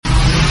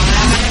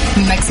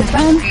Mix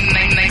FM.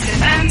 Mix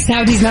FM.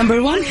 Saudi's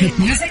 #1 hit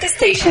music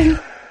station.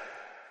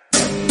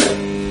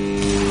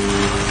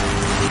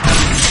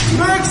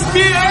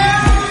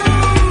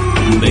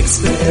 Mix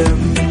FM.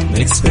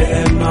 Mix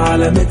FM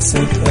على Mix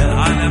FM.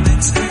 على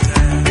Mix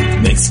FM.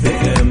 Mix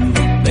FM.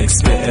 Mix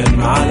FM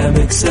على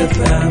Mix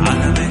FM.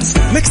 على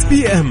Mix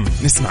PM.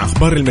 نسمع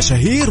أخبار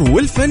المشاهير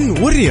والفن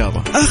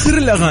والرياضة، آخر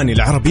الأغاني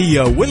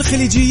العربية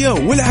والخليجية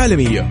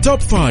والعالمية. توب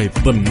 5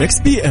 ضمن Mix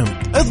PM.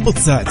 اضبط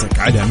ساعتك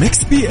على Mix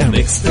PM.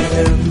 Mix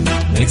FM.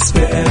 Mix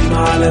FM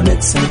على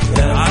Mix FM.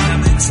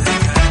 على Mix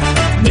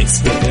FM. Mix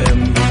FM.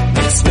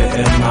 Mix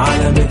FM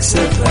على Mix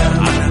FM.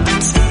 على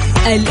Mix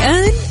FM.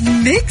 الآن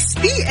ميكس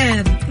بي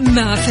ام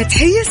مع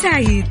فتحية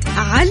سعيد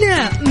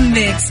على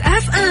ميكس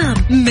اف ام.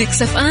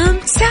 ميكس اف ام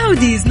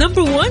سعوديز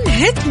 #1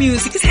 هيت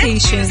ميوزك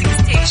ستيشن.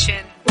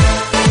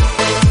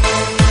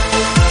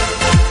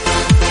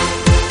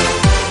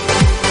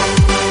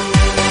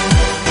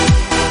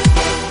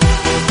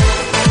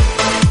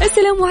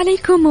 السلام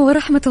عليكم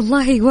ورحمة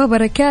الله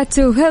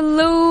وبركاته.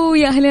 هلو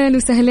يا أهلا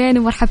وسهلا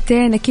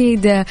ومرحبتين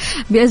أكيد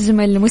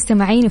بأجمل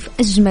المستمعين في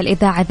أجمل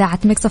إذاعة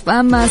ميكس أف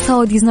أم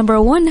سعوديز #1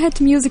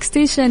 هيت ميوزك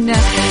ستيشن.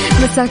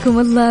 مساكم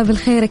الله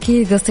بالخير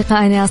أكيد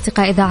أصدقائنا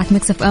أصدقاء إذاعة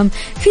ميكس أف أم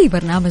في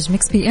برنامج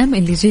ميكس بي أم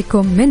اللي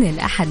يجيكم من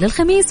الأحد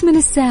للخميس من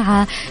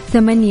الساعة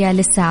 8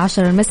 للساعة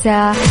 10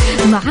 المساء.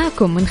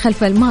 معاكم من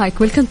خلف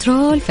المايك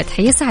والكنترول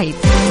فتحية سعيد.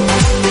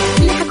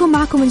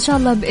 معكم إن شاء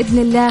الله بإذن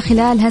الله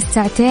خلال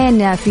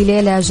هالساعتين في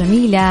ليلة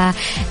جميلة،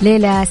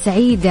 ليلة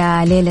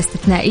سعيدة، ليلة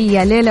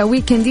استثنائية، ليلة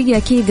ويكندية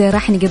أكيد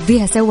راح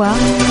نقضيها سوا.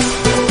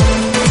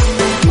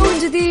 من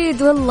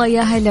جديد والله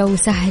يا هلا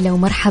وسهلا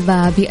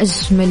ومرحبا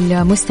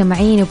بأجمل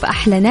مستمعين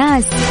وبأحلى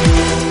ناس.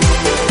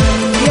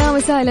 يا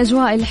مساء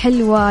الأجواء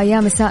الحلوة، يا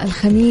مساء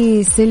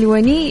الخميس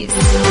الونيس،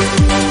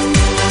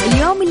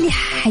 اليوم اللي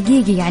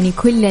حقيقي يعني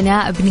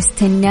كلنا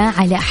بنستناه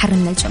على أحر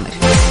من الجمر.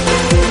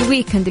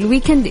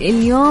 الويكند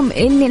اليوم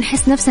اللي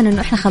نحس نفسنا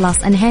انه احنا خلاص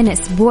انهينا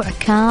اسبوع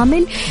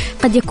كامل.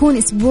 قد يكون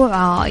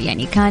اسبوع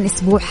يعني كان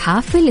اسبوع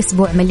حافل،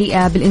 اسبوع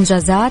مليئة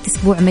بالانجازات،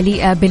 اسبوع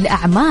مليئة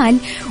بالاعمال،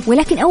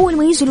 ولكن اول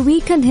ما يجي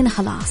الويكند هنا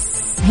خلاص،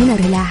 هنا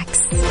ريلاكس.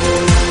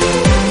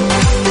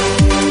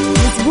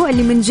 الاسبوع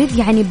اللي من جد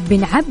يعني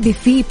بنعبي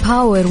فيه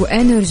باور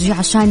وانرجي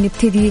عشان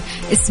نبتدي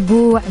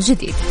اسبوع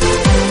جديد.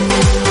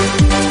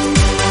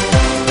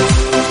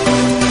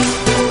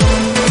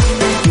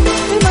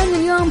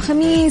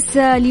 خميس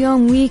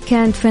اليوم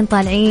ويكند، فين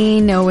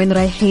طالعين وين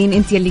رايحين؟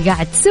 انت اللي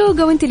قاعد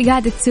تسوق وانت اللي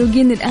قاعدة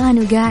تسوقين الآن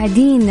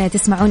وقاعدين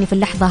تسمعوني في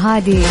اللحظة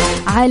هذه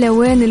على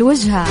وين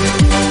الوجهة؟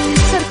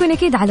 شاركوني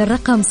أكيد على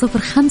الرقم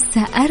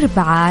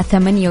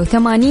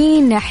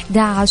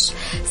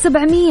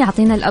 0548811700.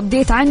 اعطينا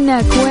الأبديت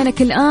عنك،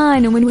 وينك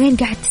الآن ومن وين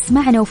قاعد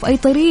تسمعنا وفي أي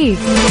طريق.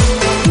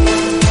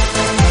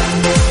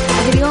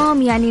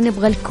 اليوم يعني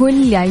نبغى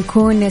الكل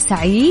يكون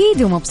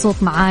سعيد ومبسوط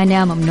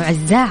معانا، ممنوع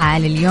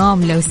الزعل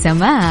اليوم لو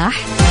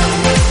سماح.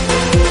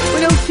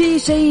 ولو في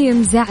شيء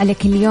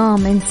مزعلك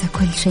اليوم انسى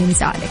كل شيء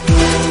مزعلك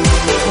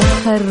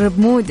وخرب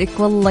مودك،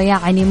 والله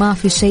يعني ما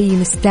في شيء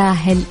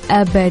مستاهل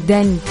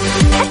أبدا.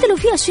 حتى لو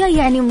في أشياء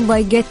يعني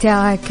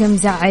مضايقتك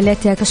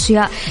مزعلتك،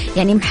 أشياء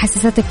يعني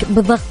محسستك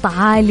بضغط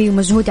عالي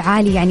ومجهود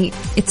عالي، يعني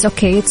it's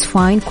okay it's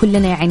fine.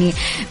 كلنا يعني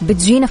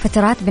بتجينا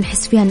فترات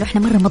بنحس فيها إنه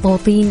إحنا مرة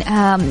مضغوطين،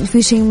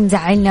 في شيء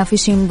مزعلنا، في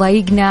شيء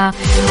مضايقنا،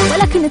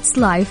 ولكن it's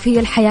life، هي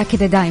الحياة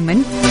كده دايما.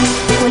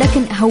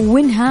 ولكن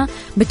هونها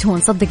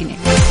بتهون صدقني،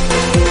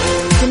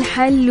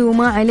 تنحل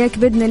وما عليك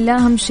بإذن الله.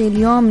 أهم شيء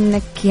اليوم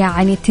إنك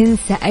يعني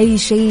تنسى أي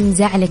شيء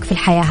مزعلك في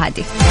الحياة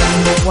هذه.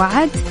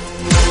 وعد؟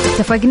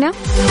 اتفقنا؟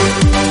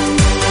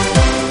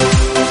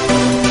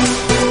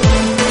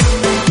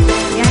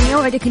 يعني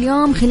أوعدك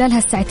اليوم خلال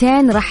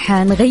هالساعتين راح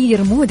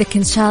نغير مودك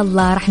إن شاء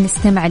الله. راح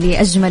نستمع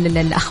لأجمل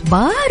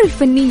الأخبار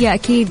الفنية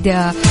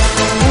أكيد،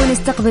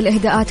 ونستقبل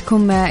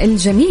إهداءاتكم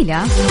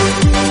الجميلة.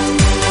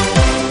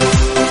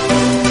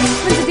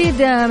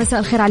 مساء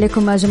الخير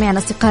عليكم جميعا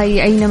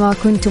أصدقائي أينما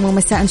كنتم،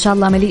 ومساء إن شاء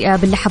الله مليئة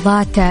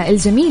باللحظات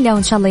الجميلة،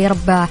 وإن شاء الله يا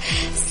رب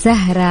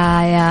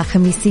سهرة يا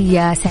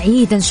خميسية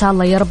سعيدة إن شاء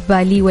الله يا رب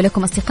لي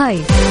ولكم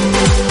أصدقائي.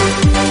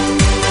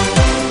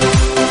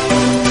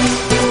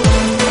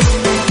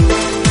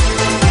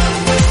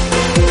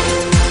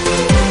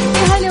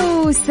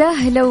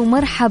 سهلا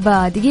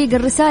ومرحبا. دقيقة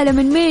الرسالة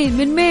من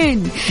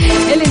مين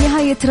إلى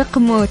نهاية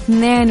رقمه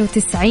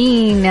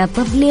 92.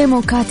 طب ليه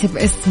مو كاتب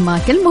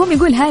اسمك؟ المهم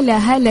يقول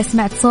هلا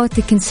سمعت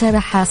صوتك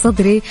انشرح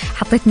صدري،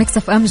 حطيت ميكس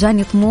اف ام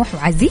جاني طموح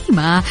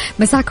وعزيمة.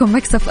 مساكم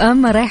ميكس اف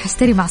ام، رايح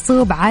اشتري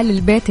معصوب على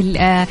البيت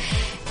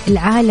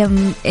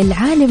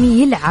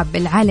العالمي يلعب.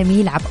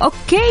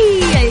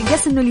 اوكي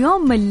قاس انه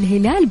اليوم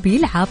الهلال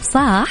بيلعب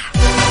صح.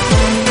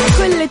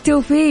 كل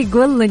التوفيق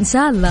والله ان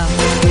شاء الله.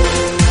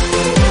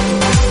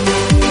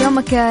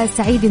 يومك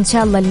سعيد إن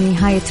شاء الله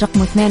لنهاية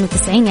رقمه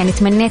 92. يعني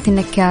تمنيت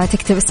إنك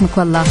تكتب اسمك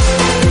والله.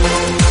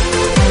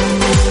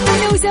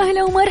 أهلا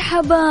وسهلا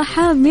ومرحبا.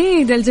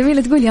 حميد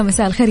الجميلة تقول يا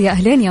مساء الخير، يا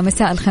أهلين، يا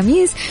مساء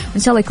الخميس،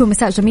 وإن شاء الله يكون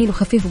مساء جميل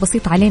وخفيف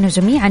وبسيط علينا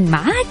جميعا.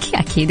 معاك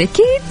أكيد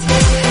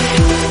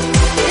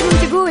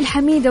تقول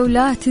حميدة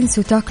ولا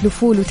تنسوا تاكلوا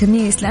فول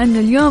وتميس لأنه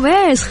اليوم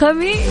إيش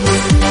خميس.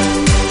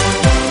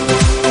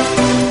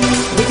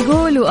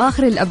 بتقولوا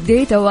آخر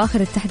الأبديت أو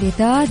آخر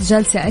التحديثات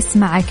جالسة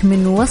أسمعك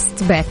من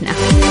وسط بيتنا.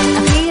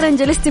 أخيرا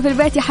جلست في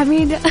البيت يا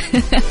حميدة.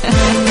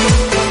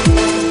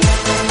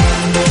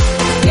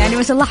 يعني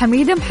ما شاء الله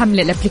حميدة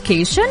محملة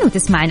الابليكيشن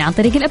وتسمعنا عن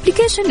طريق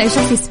الابليكيشن. أي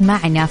شخص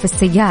يسمعنا في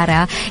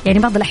السيارة يعني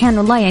بعض الأحيان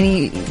والله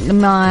يعني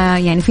لما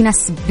يعني في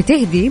ناس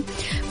بتهدي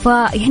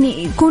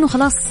فيعني يكونوا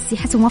خلاص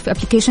يحسوا ما في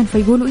ابليكيشن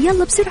فيقولوا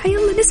يلا بسرعة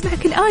يلا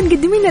نسمعك الآن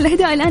قدمي لنا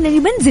الهداء الآن اللي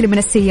بنزل من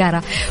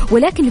السيارة.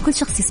 ولكن لكل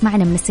شخص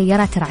يسمعنا من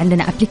السيارات ترى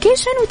عندنا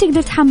ابليكيشن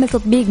وتقدر تحمل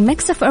تطبيق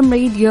ميكس اف ام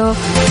راديو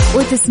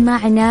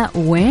وتسمعنا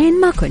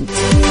وين ما كنت.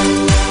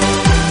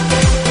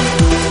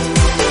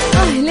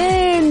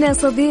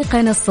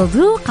 صديقنا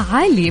الصدوق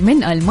علي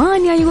من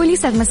ألمانيا يقول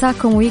يسعد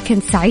مساكم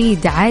ويكند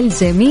سعيد على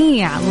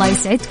الجميع. الله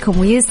يسعدكم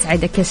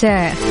ويسعدك يا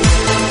شيخ.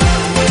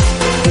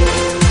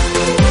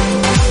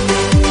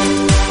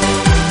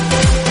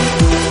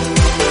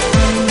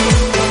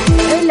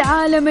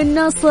 العالم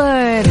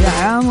النصر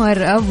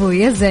عمر أبو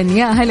يزن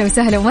يا هلا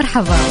وسهلا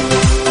ومرحبا.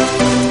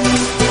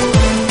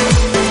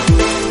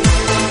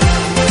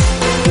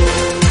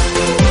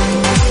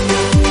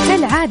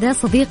 هذا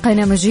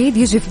صديقنا مجيد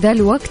يجي في ذا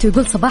الوقت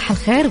ويقول صباح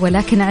الخير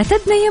ولكن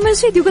اعتدنا يا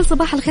مجيد يقول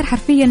صباح الخير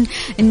حرفيا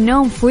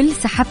النوم فل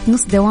سحبت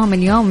نص دوام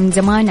اليوم من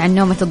زمان عن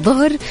نومة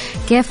الظهر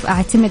كيف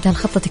أعتمد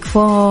هالخطة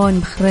تكفون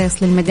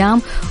بخريص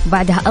للمدام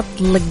وبعدها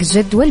أطلق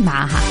جدول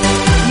معاها.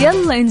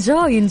 يلا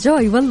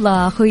انجوي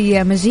والله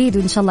أخوي مجيد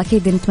وإن شاء الله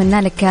أكيد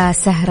نتمنى لك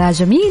سهرة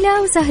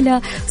جميلة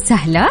وسهلة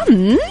سهرة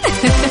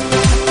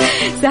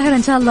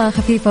إن شاء الله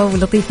خفيفة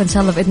ولطيفة إن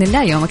شاء الله بإذن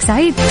الله يومك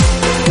سعيد.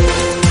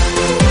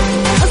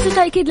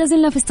 أكيد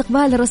لازلنا في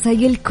استقبال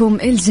رسائلكم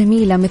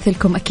الجميلة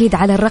مثلكم أكيد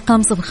على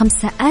الرقم 0548811700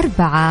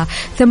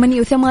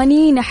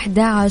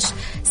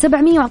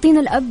 وعطينا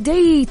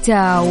الأبديت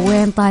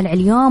وين طالع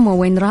اليوم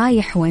وين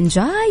رايح وين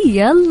جاي.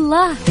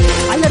 يلا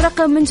على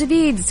الرقم من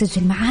جديد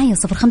سجل معايا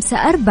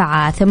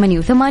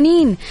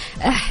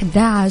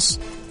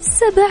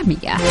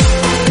 0548811700.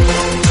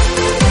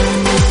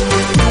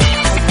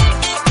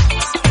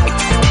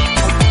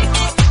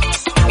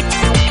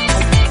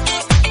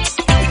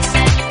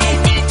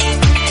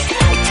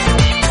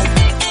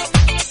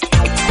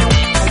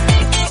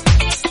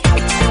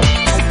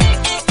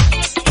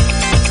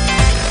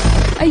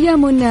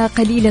 أيام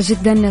قليلة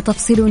جدا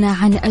تفصلنا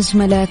عن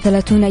أجمل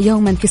 30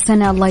 يوما في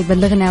السنة. الله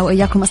يبلغنا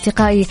وإياكم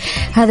أصدقائي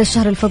هذا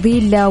الشهر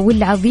الفضيل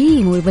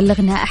والعظيم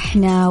ويبلغنا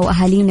إحنا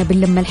وأهالينا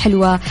باللمة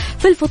الحلوة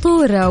في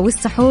الفطور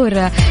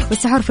والسحور.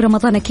 والسحور في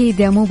رمضان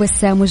أكيد مو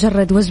بس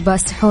مجرد وجبة.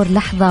 السحور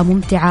لحظة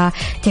ممتعة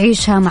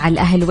تعيشها مع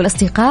الأهل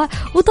والأصدقاء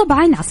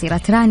وطبعا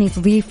عصيرة راني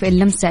تضيف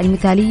اللمسة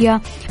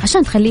المثالية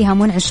عشان تخليها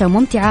منعشة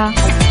وممتعة.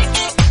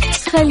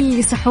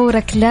 خلي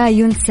سحورك لا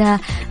ينسى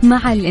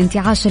مع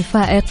الانتعاش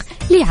الفائق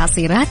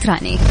لعصيرات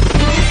راني.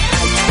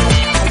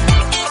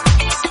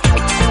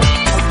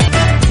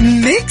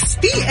 ميكس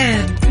بي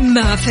ام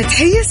مع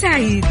فتحية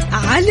سعيد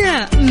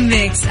على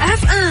ميكس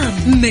اف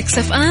ام. ميكس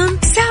اف ام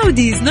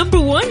سعوديز نمبر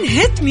 1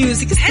 هيت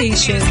ميوزك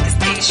ستيشن.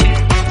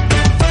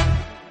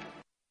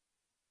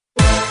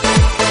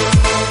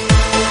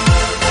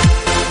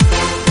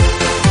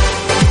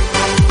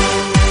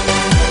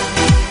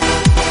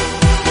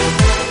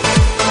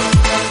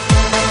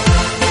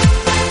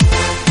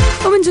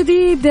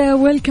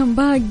 ويلكم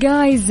باك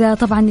جايز.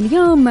 طبعا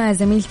اليوم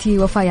زميلتي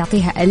وفاء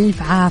يعطيها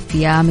ألف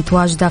عافية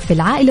متواجدة في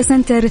العائلة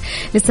سنتر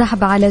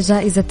للسحب على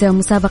جائزة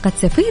مسابقة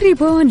سفير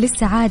ريبون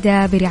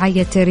للسعادة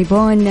برعاية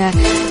ريبون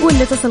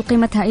واللي تصل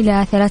قيمتها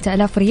إلى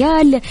 3000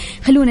 ريال.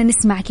 خلونا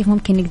نسمع كيف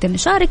ممكن نقدر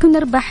نشارك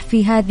ونربح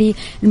في هذه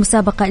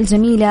المسابقة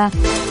الجميلة.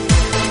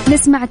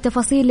 نسمع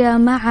التفاصيل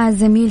مع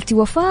زميلتي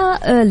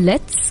وفاء.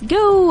 ليتس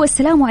جو.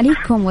 السلام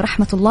عليكم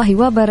ورحمة الله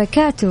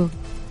وبركاته.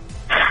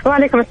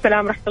 وعليكم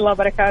السلام ورحمة الله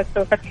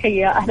وبركاته.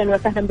 فتحية أهلا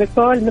وسهلا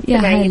بكل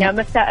مستمعينا.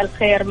 مساء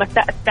الخير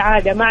مساء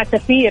السعادة مع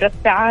سفير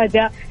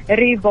السعادة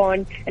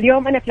ريبون.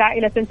 اليوم أنا في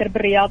العائلة سنتر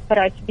بالرياض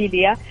فرع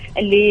إشبيلية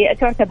اللي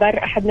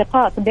تعتبر أحد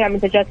نقاط بيع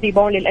منتجات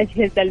ريبون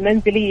للأجهزة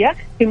المنزلية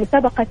في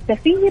مسابقة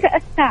سفير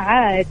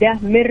السعادة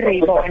من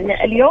ريبون.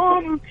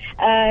 اليوم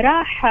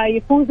راح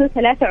يفوزوا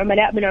 3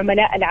 عملاء من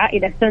عملاء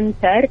العائلة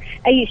سنتر.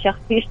 أي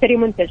شخص يشتري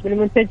منتج من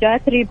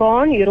منتجات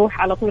ريبون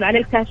يروح على طول على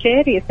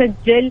الكاشير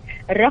يسجل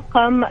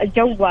رقم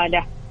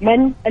جواله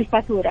من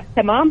الفاتورة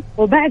تمام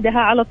وبعدها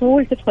على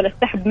طول تدخل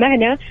السحب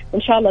معنا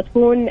وإن شاء الله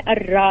تكون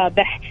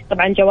الرابح.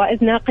 طبعا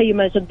جوائزنا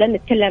قيمة جدا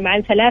نتكلم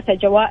عن 3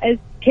 جوائز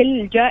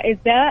كل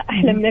جائزة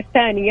أحلى من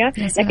الثانية.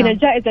 لكن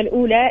الجائزة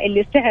الأولى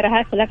اللي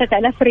سعرها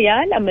 3000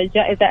 ريال أما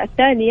الجائزة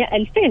الثانية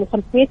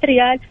 2500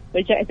 ريال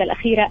والجائزة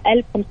الأخيرة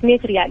 1500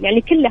 ريال،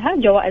 يعني كلها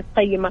جوائز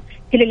قيمة.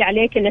 كل اللي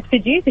عليك إنك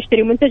تجي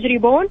تشتري منتج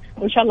ريبون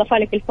وإن شاء الله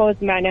فالك الفوز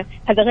معنا.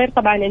 هذا غير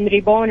طبعا إن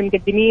ريبون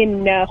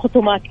مقدمين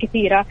خصومات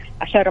كثيرة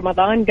عشان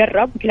رمضان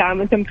قرب، كل عام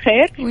وانتم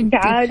بخير.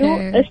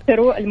 تعالوا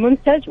اشتروا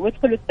المنتج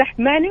وادخلوا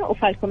السحب معنا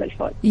وفالكم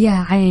الفوز.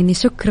 يا عيني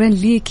شكرا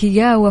ليك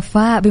يا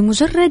وفاء،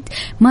 بمجرد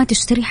ما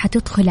تشتري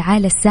حتدخل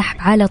على السحب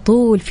على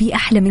طول. في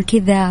أحلى من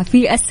كذا،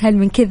 في أسهل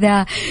من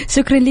كذا.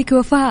 شكرا ليك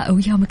وفاء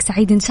ويومك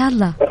سعيد إن شاء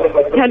الله.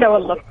 هلا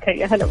والله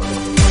بخير. هلا والله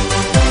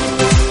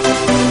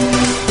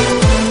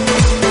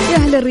يا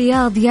أهل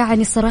الرياض،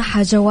 يعني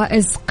صراحة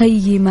جوائز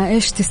قيمة.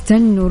 إيش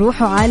تستنوا؟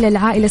 روحوا على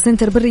العائلة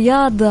سنتر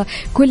بالرياض،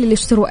 كل اللي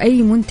اشتروا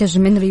أي منتج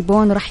من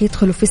ريبون راح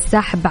يدخلوا في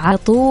السحب على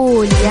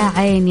طول. يا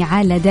عيني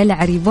على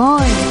دلع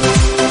ريبون.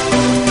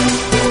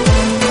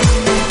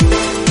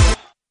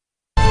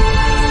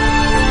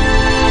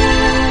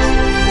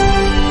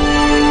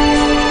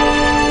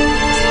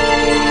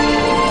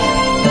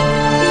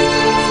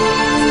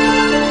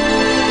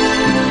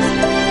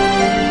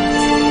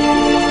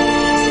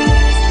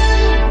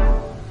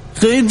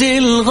 خدي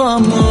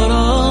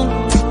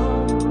الغمرات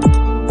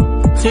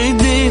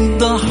خدي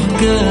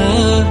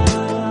الضحكات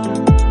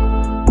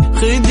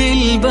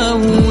خدي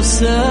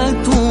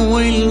البوسات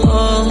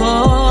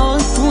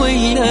والآهات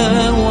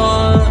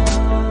والأوعى،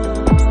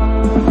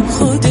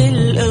 خدي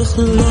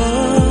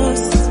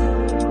الإخلاص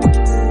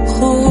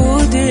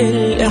خدي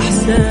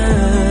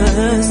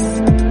الإحساس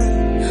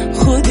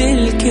خدي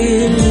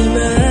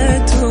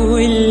الكلمات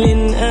واللي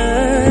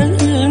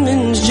انقال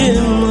من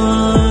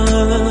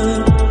جمال.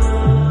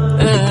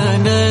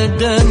 أنا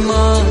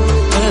دمع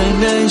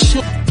أنا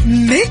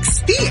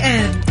ميكس بي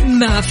ام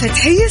مع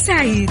فتحية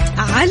سعيد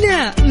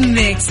على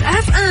ميكس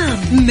اف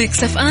ام.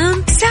 ميكس اف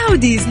ام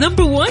سعوديز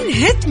نمبر 1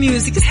 هيت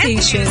ميوزك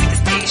ستيشن.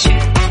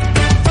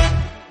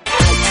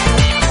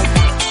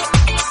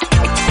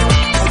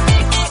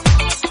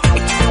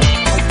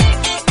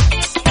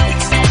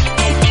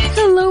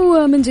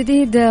 من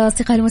جديد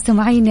أصدقائي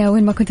المستمعين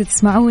وين ما كنتوا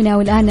تسمعونا،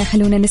 والآن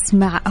خلونا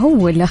نسمع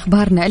أول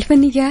أخبارنا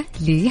الفنية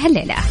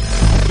لهالليلة.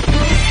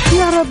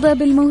 يعرض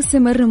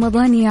بالموسم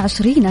الرمضاني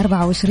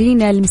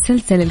 2024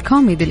 المسلسل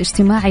الكوميدي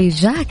الاجتماعي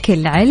جاك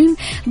العلم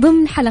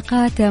ضمن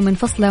حلقات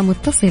منفصلة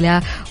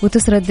متصلة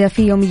وتسرد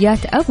في يوميات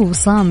أبو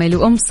صامل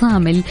وأم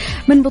صامل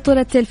من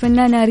بطولة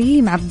الفنانة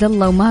ريم عبد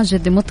الله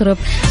وماجد مطرب،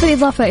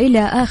 بالإضافة إلى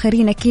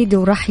آخرين أكيد،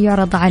 وراح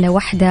يعرض على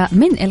واحدة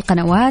من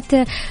القنوات.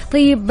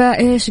 طيب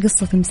إيش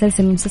قصة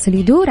المسلسل؟ المسلسل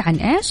يدور عن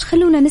إيش؟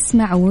 خلونا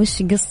نسمع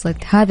وش قصة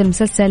هذا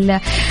المسلسل.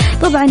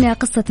 طبعا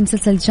قصة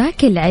مسلسل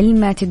جاك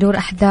العلم تدور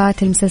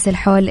أحداث المسلسل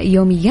حول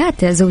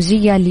يوميات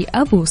زوجية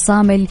لأبو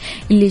صامل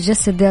اللي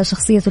جسد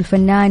شخصية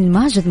الفنان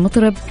ماجد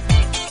مطرب،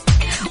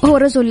 وهو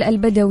الرجل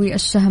البدوي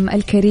الشهم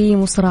الكريم،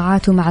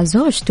 وصراعاته مع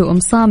زوجته أم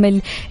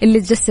صامل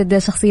اللي تجسد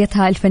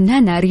شخصيتها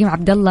الفنانة ريم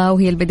عبد الله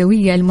وهي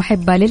البدوية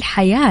المحبة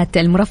للحياة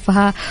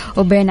المرفهة،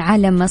 وبين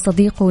عالم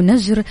صديقه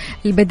نجر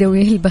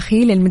البدوي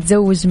البخيل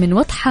المتزوج من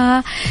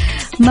وضحى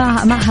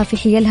معها في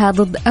حيلها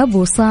ضد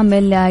أبو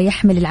صامل.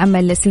 يحمل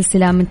العمل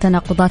سلسلة من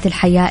تناقضات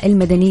الحياة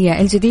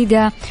المدنية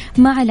الجديدة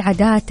مع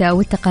العادات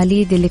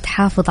والتقاليد اللي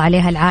تحافظ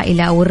عليها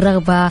العائلة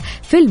والرغبة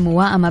في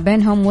الموائمة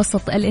بينهم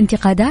وسط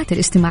الانتقادات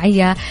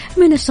الاجتماعية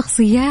من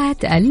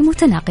الشخصيات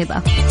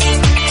المتناقضة.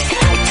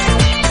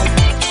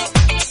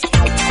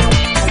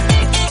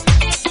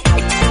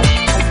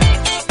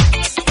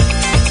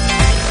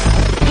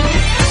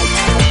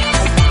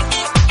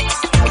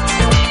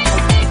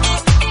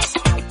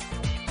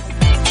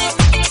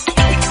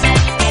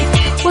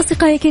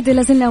 أصدقائي كده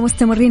لازلنا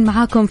مستمرين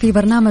معاكم في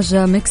برنامج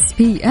ميكس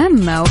بي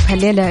ام، وفي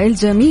هالليلة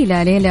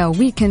الجميلة ليلة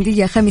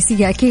ويكندية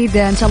خميسية أكيد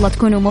إن شاء الله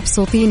تكونوا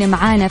مبسوطين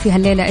معانا في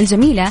هالليلة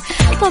الجميلة.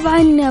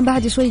 طبعا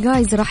بعد شوي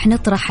جايز راح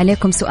نطرح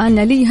عليكم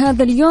سؤالنا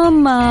لهذا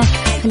اليوم،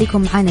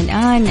 خليكم معانا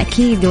الآن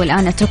أكيد،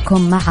 والآن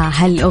أترككم مع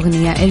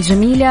هالأغنية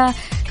الجميلة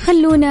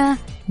خلونا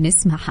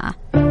نسمعها.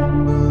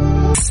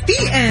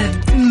 بي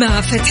ام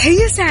مع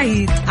فتحية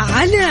سعيد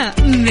على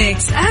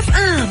ميكس اف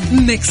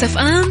ام. ميكس اف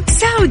ام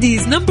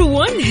سعوديز نمبر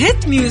 1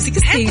 هيت ميوزك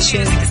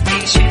ستيشن.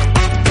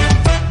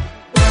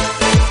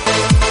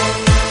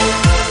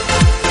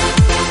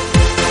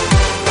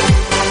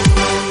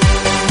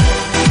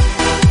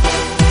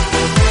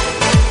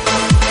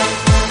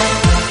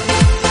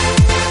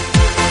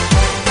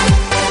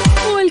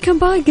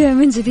 باقي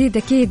من جديد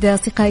أكيد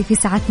أصدقائي في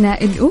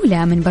ساعتنا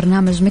الأولى من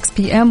برنامج ميكس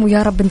بي ام،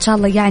 ويا رب إن شاء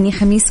الله يعني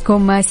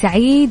خميسكم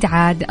سعيد.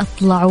 عاد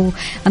أطلعوا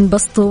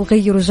انبسطوا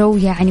وغيروا جو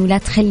يعني، ولا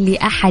تخلي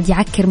أحد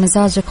يعكر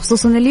مزاجك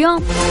خصوصا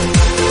اليوم.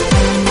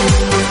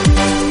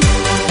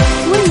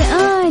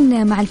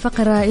 والآن مع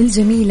الفقرة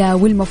الجميلة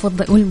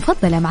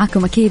والمفضلة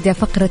معكم أكيد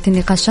فقرة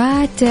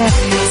النقاشات.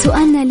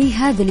 سؤالنا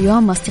لهذا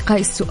اليوم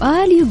أصدقائي،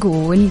 السؤال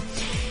يقول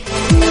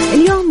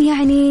اليوم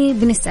يعني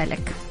بنسألك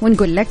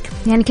ونقول لك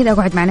يعني كذا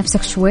اقعد مع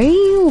نفسك شوي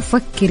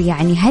وفكر،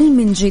 يعني هل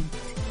من جد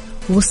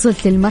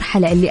وصلت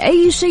للمرحلة اللي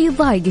أي شيء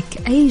يضايقك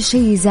أي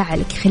شيء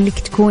يزعلك يخليك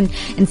تكون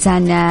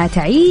إنسان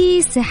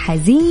تعيس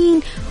حزين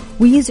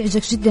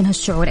ويزعجك جدا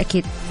هالشعور؟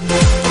 أكيد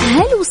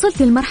هل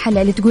وصلت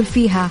للمرحلة اللي تقول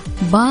فيها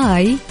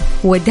باي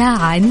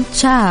وداعا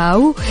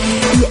تشاو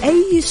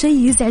لأي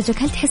شيء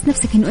يزعجك. هل تحس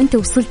نفسك أنه أنت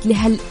وصلت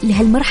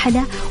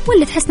لهالمرحلة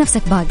ولا تحس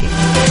نفسك باقي؟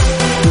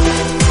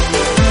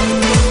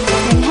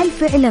 يعني هل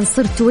فعلا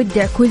صرت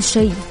تودع كل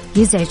شيء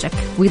يزعجك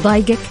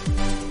ويضايقك،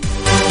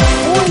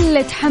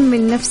 ولا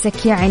تحمل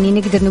نفسك يعني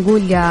نقدر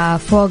نقول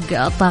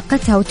فوق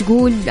طاقتها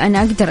وتقول أنا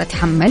أقدر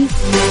أتحمل؟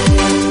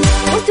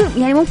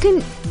 يعني ممكن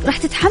راح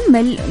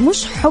تتحمل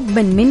مش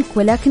حبا منك،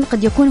 ولكن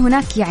قد يكون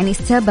هناك يعني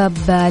سبب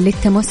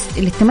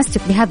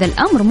للتمسك بهذا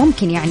الأمر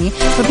ممكن يعني،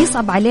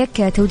 فبيصعب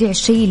عليك توديع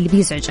الشيء اللي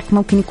بيزعجك.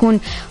 ممكن يكون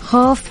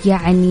خوف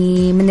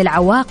يعني من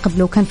العواقب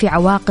لو كان في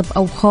عواقب،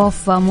 أو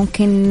خوف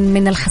ممكن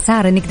من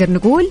الخسارة نقدر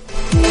نقول.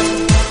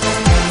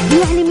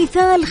 يعني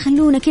مثال،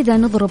 خلونا كذا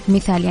نضرب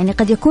مثال، يعني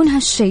قد يكون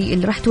هالشيء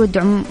اللي راح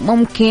تودع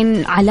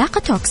ممكن علاقة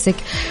توكسيك،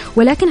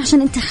 ولكن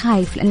عشان انت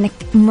خايف لأنك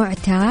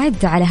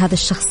معتاد على هذا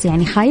الشخص،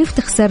 يعني خايف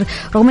تخسر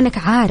رغم انك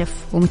عارف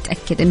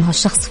ومتأكد انه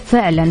هالشخص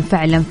فعلا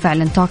فعلا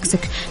فعلا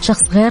توكسيك،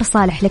 شخص غير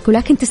صالح لك،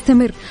 ولكن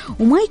تستمر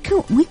وما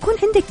يكون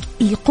عندك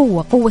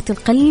قوة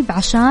القلب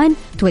عشان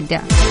تودع.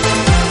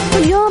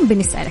 اليوم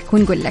بنسألك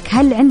ونقول لك،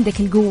 هل عندك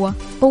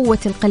قوة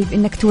القلب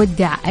إنك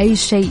تودع أي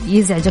شيء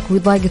يزعجك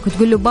ويضايقك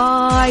وتقول له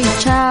باي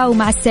تشاو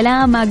مع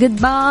السلامة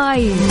جود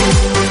باي؟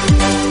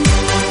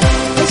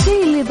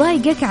 الشيء اللي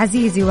يضايقك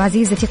عزيزي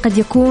وعزيزتي قد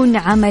يكون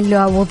عمل،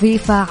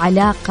 وظيفة،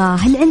 علاقة.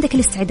 هل عندك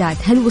الاستعداد؟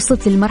 هل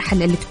وصلت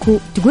للمرحلة اللي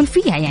تقول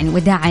فيها يعني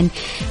وداعا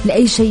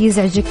لأي شيء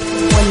يزعجك،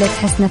 ولا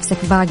تحس نفسك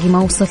باقي ما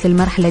وصلت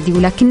للمرحلة دي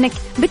ولكنك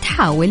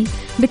بتحاول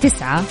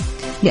بتسعى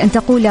لأن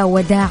تقول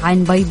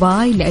وداعا باي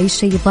باي لأي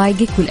شيء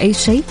يضايقك ولأي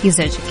شيء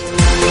يزعجك؟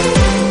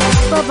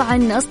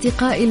 طبعا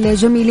أصدقائي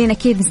الجميلين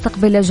أكيد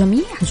نستقبل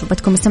جميع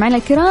أجوبتكم مستمعينا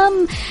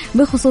الكرام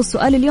بخصوص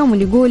سؤال اليوم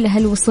اللي يقول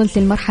هل وصلت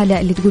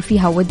للمرحلة اللي تقول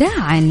فيها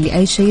وداعا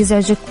لأي شيء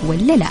يزعجك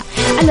ولا لا؟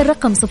 على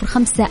الرقم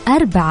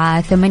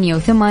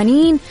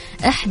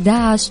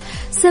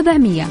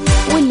 0548811700.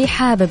 واللي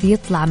حابب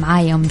يطلع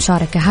معايا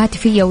مشاركة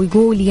هاتفية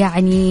ويقول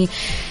يعني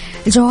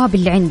الجواب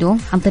اللي عنده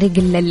عن طريق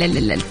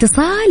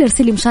الاتصال،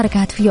 ارسل لي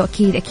مشاركة هاتفية،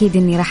 أكيد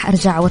إني راح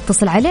أرجع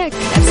واتصل عليك.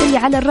 ارسل لي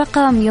على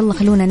الرقم، يلا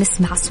خلونا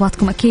نسمع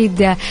أصواتكم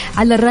أكيد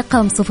على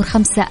الرقم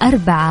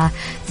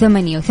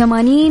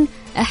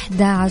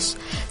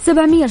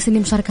 0548811700. ارسل لي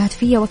مشاركة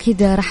هاتفية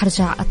وأكيد راح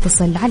أرجع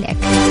أتصل عليك.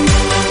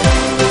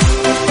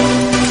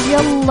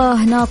 يلا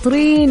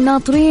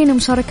ناطرين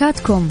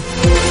مشاركاتكم.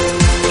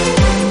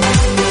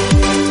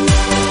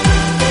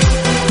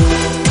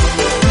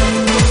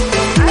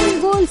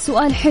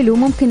 سؤال حلو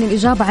ممكن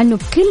الإجابة عنه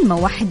بكلمة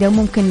واحدة،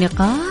 ممكن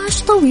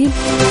نقاش طويل.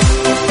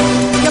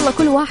 يلا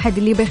كل واحد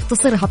اللي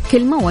بيختصرها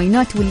بكلمة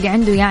وينات، واللي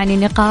عنده يعني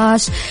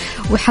نقاش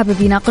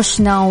وحابب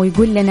يناقشنا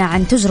ويقول لنا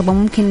عن تجربة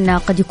ممكن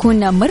قد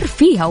يكون مر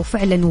فيها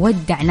وفعلا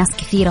ودع ناس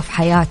كثيرة في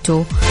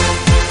حياته.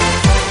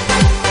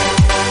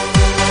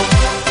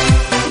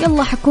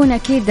 يلا حكونا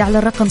أكيد على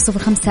الرقم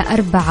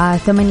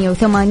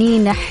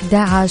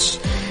 0548811700.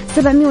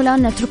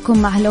 والآن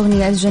نترككم مع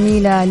الأغنية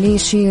الجميلة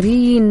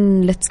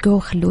لشيرين ليتس جو،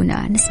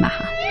 خلونا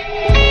نسمعها.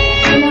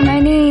 سلام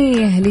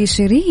عليه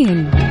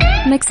لشيرين.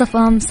 ميكس اف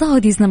ام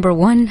سعوديز نمبر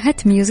 1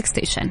 هات ميوزك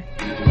ستيشن.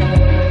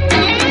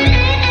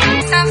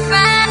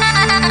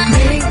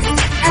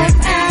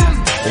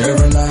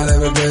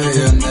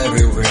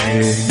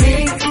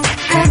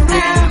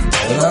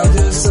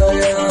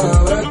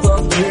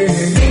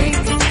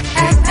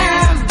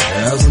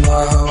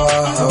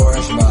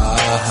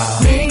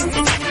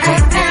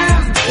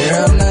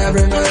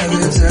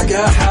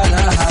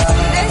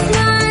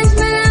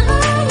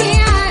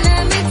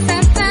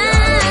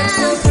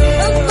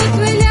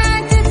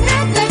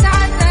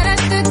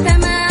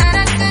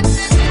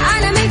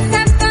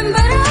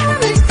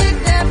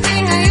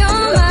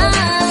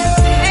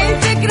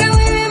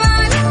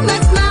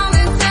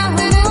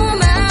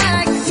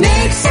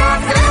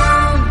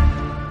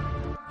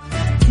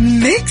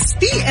 ميكس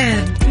بي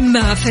ام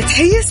مع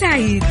فتحية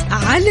سعيد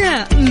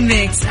على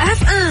ميكس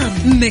اف ام.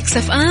 ميكس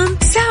اف ام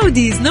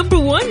سعوديز نمبر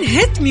 1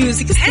 هيت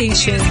ميوزك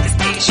ستيشن.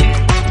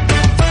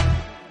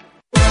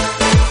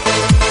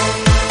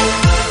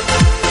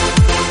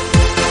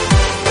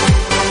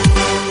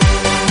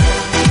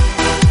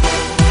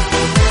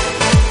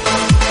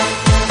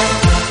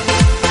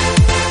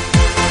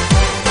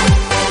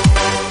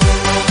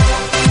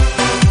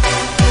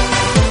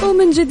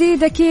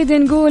 جديد أكيد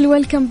نقول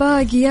ويلكم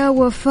باك يا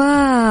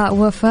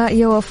وفاء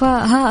يا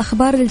وفاء. ها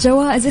أخبار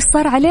الجوائز إيش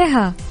صار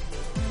عليها؟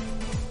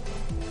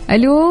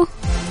 ألو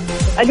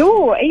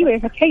أيوة يا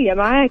فتحية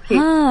معاكي.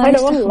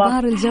 هلا والله.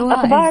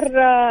 أخبار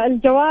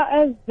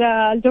الجوائز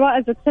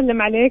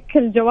تسلم عليك.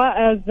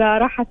 الجوائز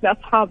راحت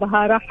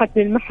لأصحابها، راحت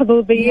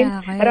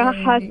للمحظوظين،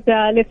 راحت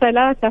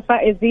ل3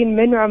 فائزين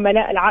من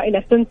عملاء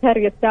العائلة سنتر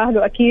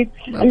يستاهلوا أكيد.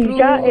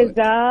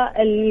 الجائزة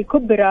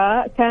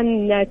الكبرى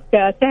كانت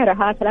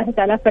سعرها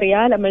 3000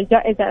 ريال، أما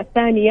الجائزة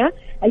الثانية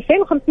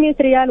 2500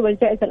 ريال،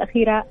 والجائزة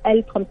الأخيرة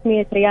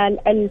 1500 ريال.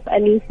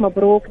 ألف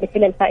مبروك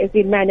لكل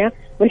الفائزين معنا.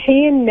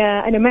 والحين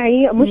أنا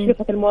معي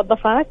مشرفة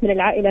الموظفات من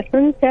العائلة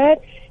سنتر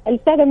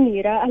الأستاذة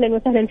منيرة. أهلا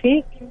وسهلا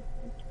فيك.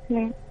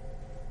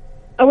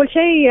 أول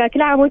شيء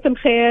كل عام وأنتم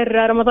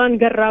بخير، رمضان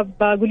قرب،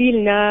 قولي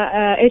لنا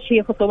إيش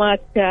هي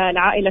خصومات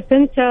العائلة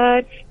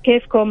سنتر،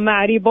 كيفكم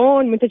مع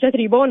ريبون، منتجات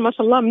ريبون ما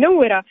شاء الله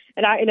منورة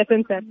العائلة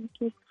سنتر.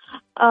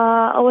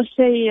 أول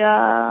شيء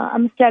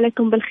أمسي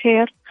عليكم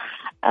بالخير.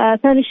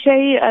 ثاني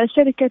شيء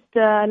شركة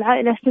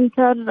العائلة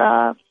سنتر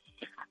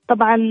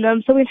طبعا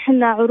مسوين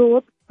حنا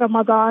عروض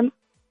رمضان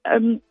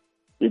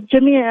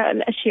جميع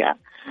الأشياء.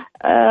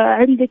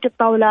 عندك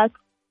الطاولات،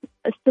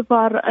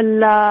 السفر،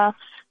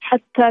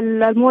 حتى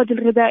المواد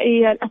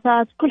الغذائية،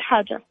 الأثاث، كل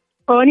حاجة،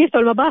 فوانيس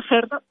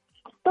والمباخر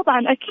طبعا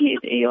أكيد.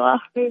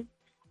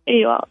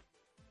 أيوة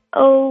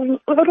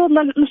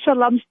وعروضنا إن شاء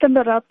الله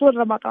مستمرة طول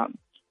رمضان.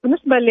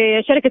 بالنسبة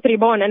لشركة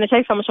ريبون أنا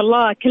شايفة ما شاء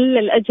الله كل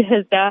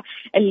الأجهزة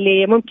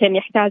اللي ممكن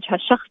يحتاجها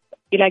الشخص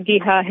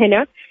يلاقيها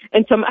هنا.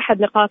 أنتم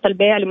أحد نقاط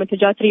البيع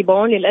لمنتجات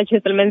ريبون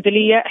للأجهزة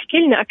المنزلية، احكي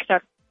لنا أكثر.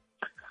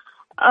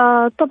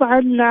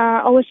 طبعا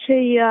أول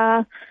شيء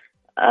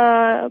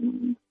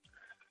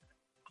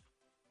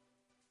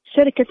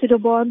شركة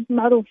ريبون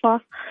معروفة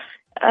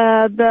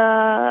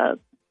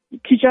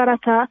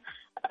بتجارتها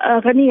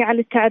غنية عن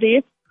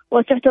التعريف،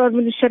 وتعتبر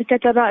من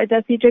الشركات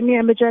الرائدة في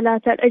جميع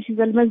مجالات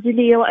الأجهزة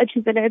المنزلية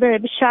وأجهزة العناية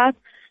بالشعر.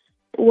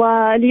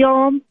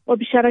 واليوم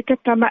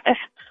وبشراكتها مع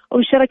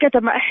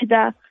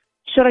إحدى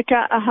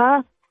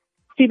شركائها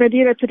في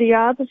مدينة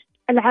الرياض،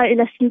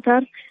 العائلة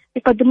سنتر،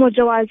 يقدمون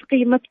جوائز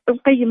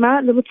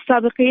قيمة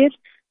للمتسابقين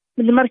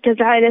من مركز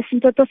العائلة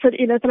سنتر تصل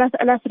إلى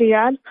 3000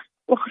 ريال،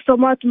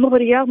 وخصومات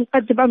مغرية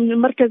مقدمة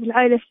من مركز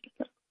العائلة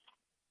سنتر.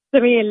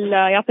 جميل،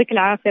 يعطيك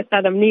العافية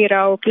أستاذة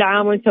منيرة، وكل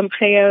عام وأنتم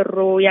بخير،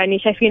 ويعني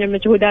شايفين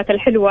المجهودات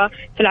الحلوة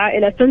في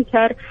العائلة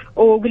سنتر.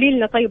 وقولي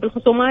لنا طيب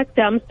الخصومات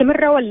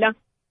مستمرة ولا؟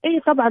 إيه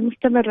طبعا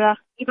مستمرة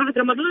بعد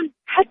رمضان،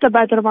 حتى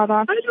بعد رمضان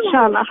إن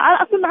شاء الله.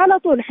 أصلا على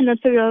طول إحنا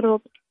نسوي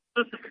عروض.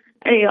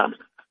 أيوة،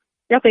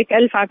 يعطيك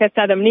ألف عافية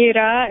أستاذة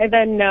منيرة.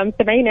 إذا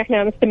مستمعين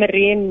إحنا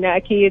مستمرين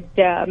أكيد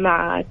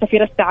مع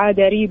سفير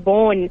السعادة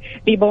ريبون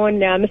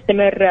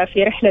مستمر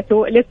في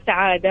رحلته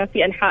للسعادة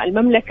في أنحاء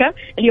المملكة.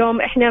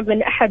 اليوم إحنا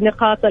من أحد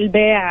نقاط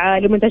البيع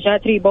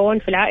لمنتجات ريبون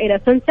في العائلة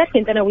سنتر.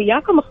 كنت أنا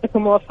وياكم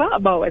أختكم وفاء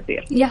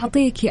باوزير.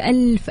 يعطيك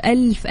ألف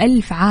ألف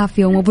ألف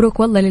عافية ومبروك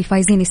والله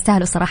للفايزين،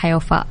 يستاهلوا صراحة يا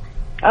وفاء.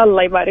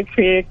 الله يبارك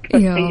فيك.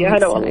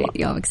 هلا والله،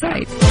 يومك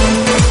سعيد.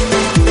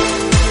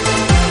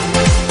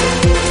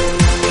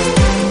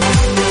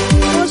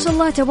 ما شاء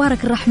الله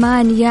تبارك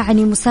الرحمن.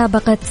 يعني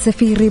مسابقة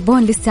سفير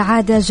ريبون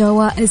للسعادة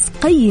جوائز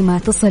قيمة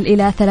تصل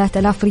إلى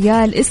 3000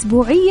 ريال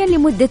أسبوعيا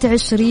لمدة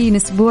 20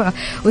 أسبوع،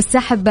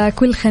 والسحب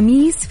كل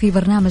خميس في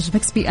برنامج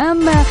مكس بي أم.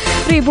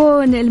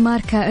 ريبون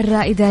الماركة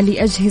الرائدة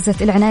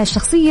لأجهزة العناية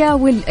الشخصية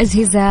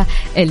والأجهزة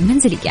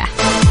المنزلية.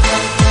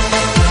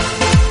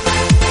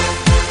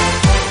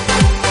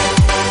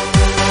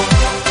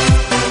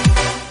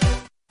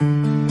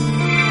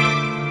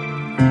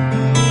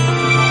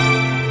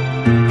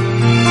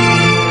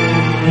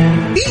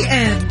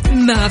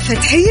 مع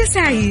فتحية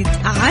سعيد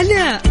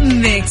على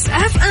ميكس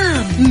اف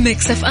ام.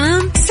 ميكس اف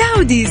ام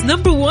سعوديز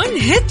نمبر 1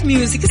 هيت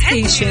ميوزك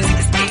ستيشن.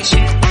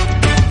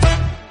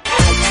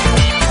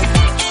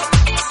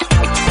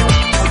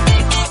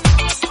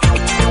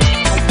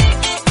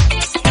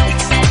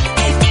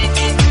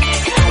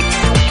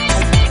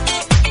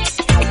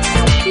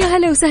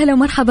 وسهلا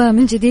ومرحبا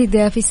من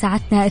جديد في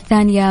ساعتنا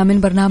الثانية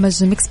من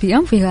برنامج ميكس بي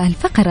ام. في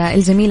الفقرة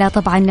الجميلة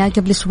طبعا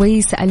قبل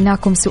شوي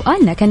سألناكم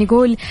سؤالنا كان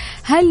يقول: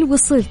 هل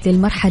وصلت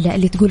للمرحلة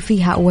اللي تقول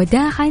فيها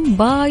وداعا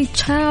باي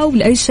تشاو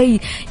لأي شيء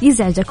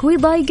يزعجك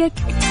ويضايقك؟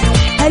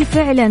 هل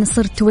فعلا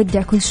صرت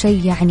تودع كل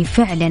شيء يعني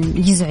فعلا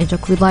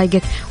يزعجك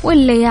ويضايقك،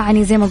 ولا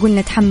يعني زي ما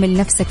قلنا تحمل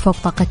نفسك فوق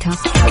طاقتها؟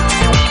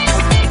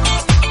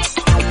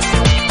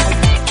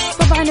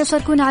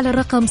 شاركونا على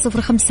الرقم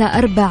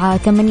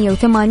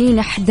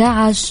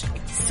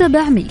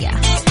 0548811700.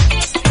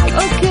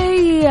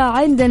 أوكي،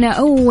 عندنا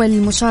أول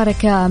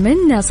مشاركة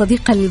من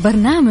صديق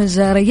البرنامج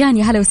ريان.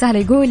 يا هلا وسهلا.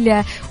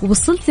 يقول: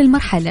 وصلت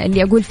للمرحلة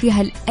اللي أقول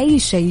فيها لأي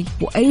شيء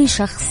وأي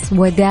شخص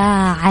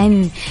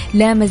وداعا،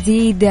 لا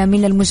مزيد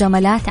من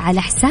المجاملات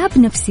على حساب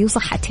نفسي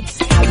وصحتي.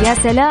 يا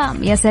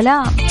سلام يا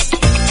سلام.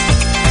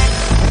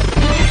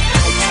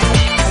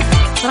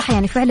 صراحة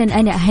يعني فعلا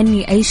أنا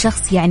أهني أي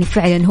شخص يعني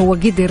فعلا هو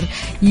قدر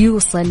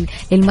يوصل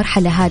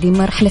للمرحلة هذه،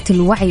 مرحلة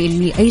الوعي،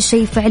 اللي أي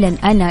شيء فعلا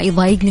أنا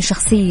يضايقني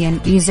شخصيا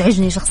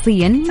يزعجني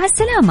شخصيا، مع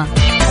السلامة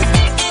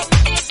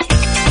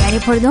يعني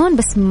باردون،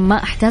 بس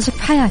ما أحتاجك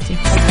في حياتي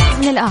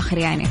من الآخر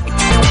يعني.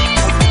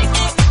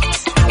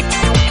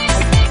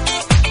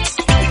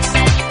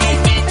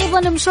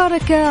 أيضا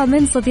مشاركة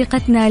من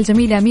صديقتنا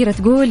الجميلة أميرة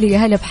تقول: يا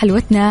هلا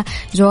بحلوتنا،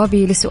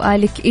 جوابي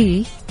لسؤالك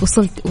إيه؟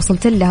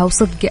 وصلت لها،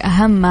 وصدق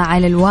أهم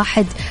على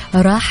الواحد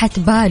راحة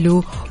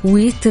باله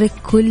ويترك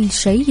كل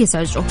شيء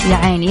يزعجه. يا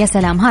عيني يا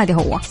سلام، هذا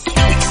هو.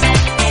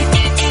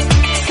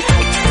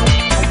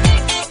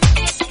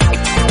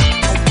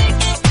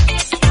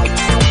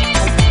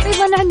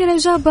 أيضا عندنا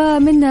إجابة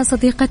من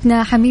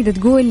صديقتنا حميدة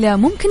تقول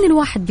ممكن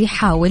الواحد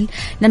بيحاول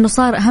لأنه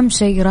صار أهم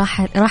شيء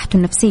راحته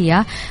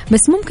النفسية،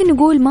 بس ممكن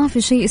نقول ما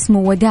في شيء اسمه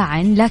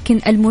وداعا، لكن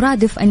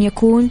المرادف أن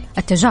يكون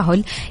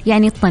التجاهل،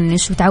 يعني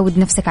تطنش وتعود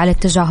نفسك على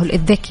التجاهل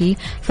الذكي،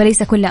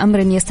 فليس كل أمر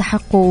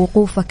يستحق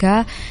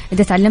وقوفك.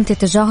 إذا تعلمت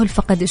التجاهل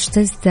فقد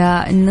اجتزت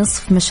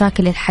نصف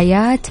مشاكل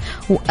الحياة،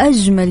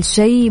 وأجمل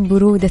شيء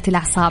برودة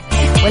الأعصاب.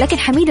 ولكن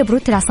حميدة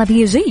برودة الأعصاب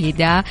هي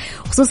جيدة،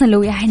 خصوصا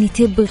لو يعني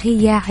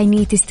تبغي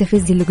يعني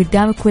تستفز اللي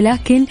قدامك،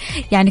 ولكن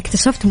يعني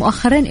اكتشفت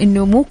مؤخرا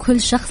انه مو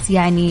كل شخص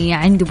يعني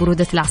عنده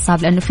برودة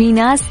الأعصاب، لأنه في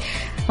ناس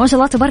ما شاء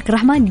الله تبارك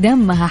الرحمن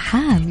دمها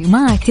حامي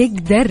ما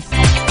تقدر.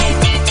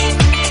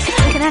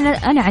 لكن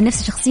أنا عن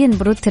نفسي شخصيا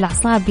برودة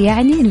الأعصاب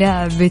يعني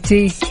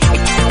لعبتي.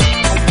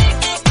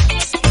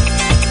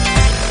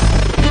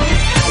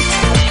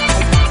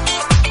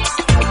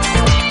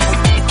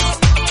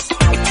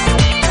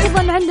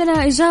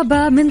 عندنا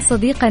إجابة من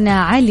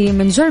صديقنا علي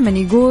من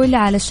جرماني يقول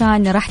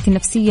علشان راحتي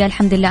النفسية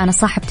الحمد لله أنا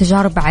صاحب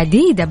تجارب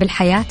عديدة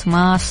بالحياة.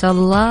 ما شاء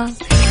الله،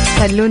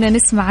 خلونا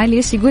نسمع علي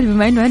إيش يقول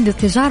بما أنه عنده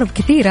تجارب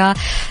كثيرة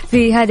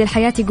في هذه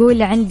الحياة.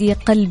 يقول عندي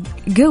قلب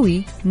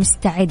قوي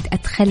مستعد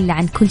أتخلى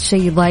عن كل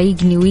شيء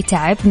يضايقني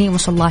ويتعبني. ما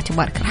شاء الله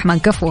تبارك الرحمن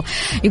كفو.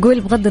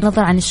 يقول بغض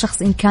النظر عن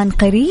الشخص إن كان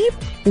قريب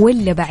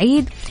ولا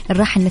بعيد،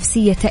 الراحة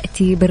النفسية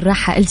تأتي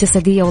بالراحة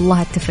الجسدية.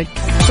 والله اتفق.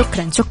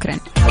 شكرا.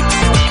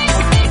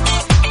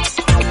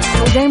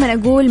 ودايما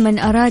أقول من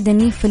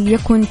أرادني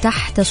فليكن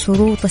تحت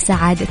شروط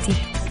سعادتي،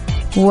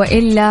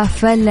 وإلا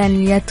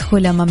فلن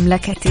يدخل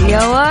مملكتي.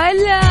 يا ولد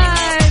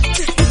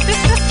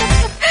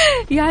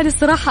يعني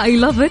الصراحة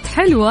I love it.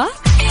 حلوة.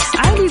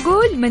 علي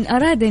يقول من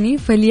أرادني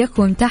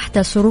فليكن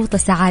تحت شروط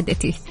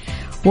سعادتي،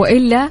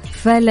 وإلا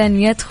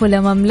فلن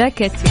يدخل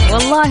مملكتي.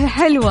 والله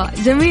حلوة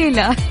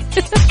جميلة.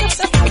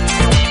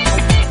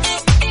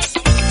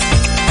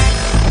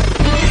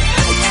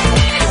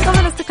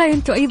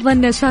 انتوا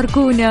ايضا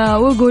شاركونا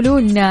وقولوا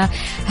لنا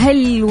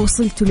هل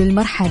وصلتوا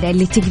للمرحله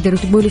اللي تقدروا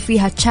تقولوا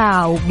فيها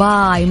تشاو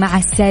باي مع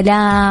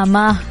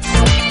السلامه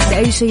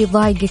لاي شيء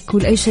يضايقك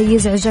ولاي شيء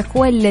يزعجك،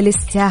 ولا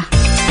لسه؟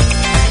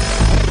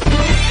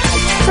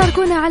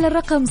 شاركونا على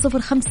الرقم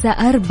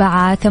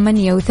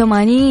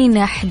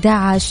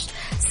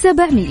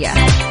 0548811700.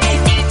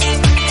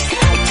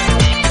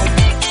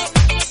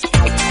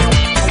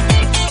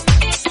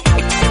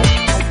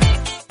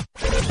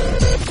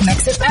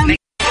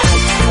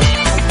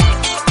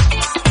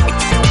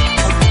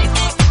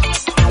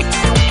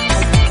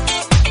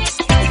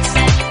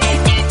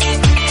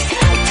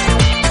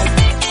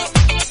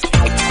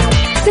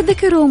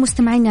 تذكروا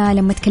مستمعينا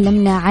لما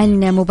تكلمنا عن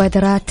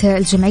مبادرات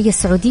الجمعية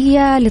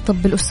السعودية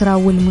لطب الأسرة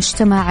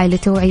والمجتمع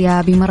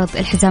لتوعية بمرض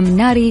الحزام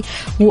الناري،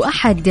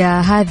 وأحد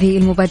هذه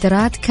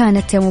المبادرات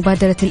كانت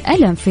مبادرة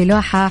الألم في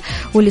لوحة،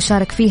 واللي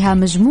شارك فيها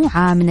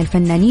مجموعة من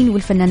الفنانين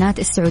والفنانات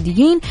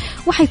السعوديين.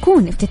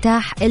 وحيكون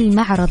افتتاح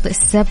المعرض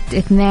السبت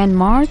 2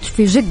 مارس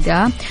في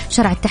جدة،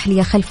 شارع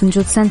التحلية خلف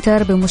نجود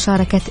سنتر،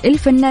 بمشاركة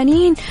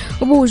الفنانين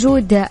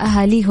وبوجود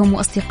أهاليهم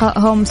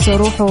وأصدقائهم.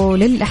 سيروحوا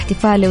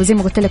للاحتفال وزي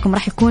ما قلت لكم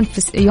راح يكون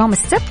في يوم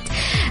السبت،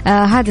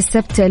 هذا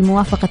السبت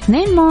الموافق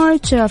 2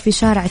 مارس في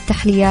شارع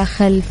التحلية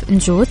خلف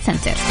نجود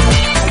سنتر.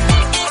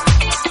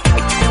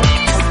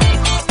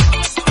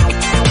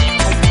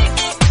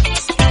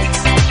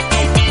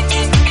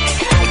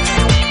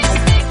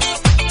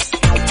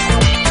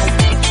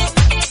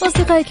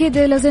 أكيد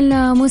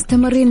لازلنا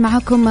مستمرين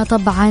معكم.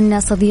 طبعا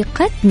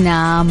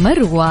صديقتنا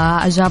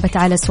مروة أجابت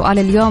على سؤال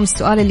اليوم،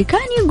 السؤال اللي كان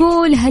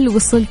يقول هل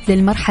وصلت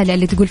للمرحلة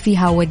اللي تقول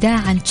فيها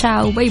وداعا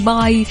تشاو باي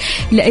باي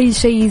لأي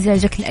شيء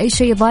يزعجك لأي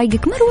شيء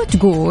يضايقك؟ مروة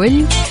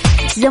تقول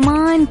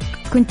زمان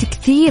كنت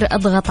كثير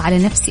أضغط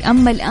على نفسي،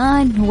 أما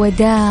الآن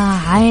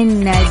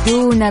وداعا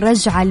دون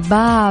رجع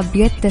الباب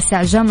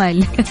يتسع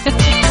جمل.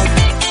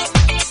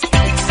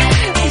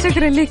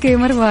 شكرا لك يا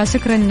مروة،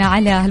 شكرا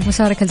على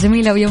المشاركة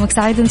الجميلة، ويومك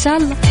سعيد إن شاء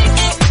الله.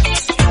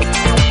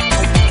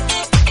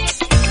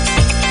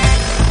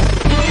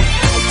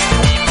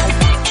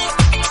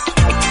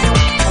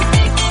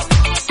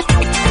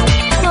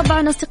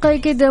 طبعا أصدقائي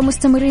كده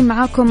مستمرين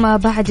معاكم،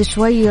 بعد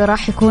شوي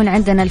راح يكون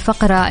عندنا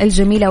الفقرة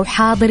الجميلة.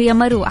 وحاضر يا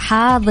مروة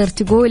حاضر،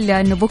 تقول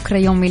أنه بكرة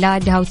يوم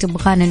ميلادها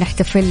وتبغانا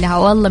نحتفل لها،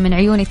 والله من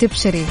عيوني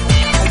تبشري.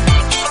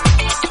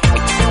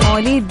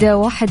 مواليد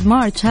 1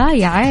 مارس، ها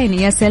يا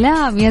عيني، يا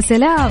سلام يا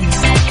سلام.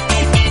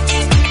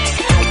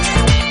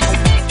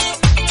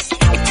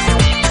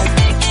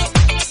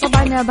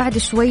 طبعا بعد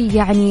شوي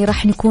يعني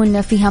راح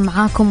نكون فيها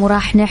معاكم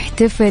وراح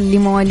نحتفل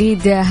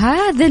لمواليد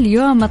هذا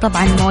اليوم.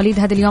 طبعا مواليد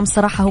هذا اليوم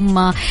صراحة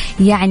هم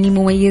يعني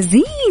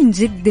مميزين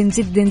جدا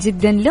جدا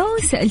جدا. لو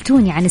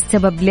سألتوني عن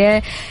السبب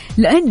ليه،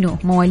 لأنه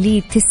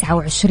مواليد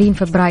 29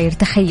 فبراير،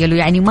 تخيلوا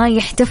يعني ما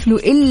يحتفلوا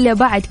إلا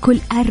بعد كل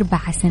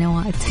 4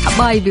 سنوات.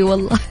 حبايبي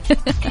والله.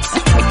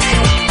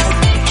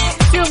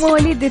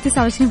 مواليد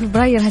 29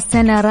 فبراير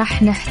هالسنة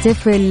راح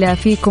نحتفل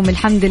فيكم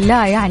الحمد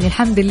لله، يعني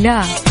الحمد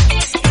لله.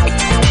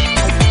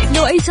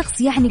 لو أي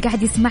شخص يعني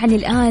قاعد يسمعني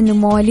الآن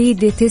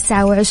مواليد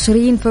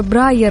 29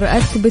 فبراير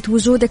أثبت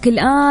وجودك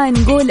الآن،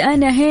 قول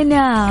أنا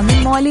هنا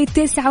من مواليد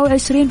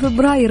 29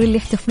 فبراير اللي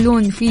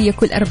يحتفلون فيه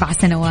كل 4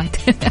 سنوات.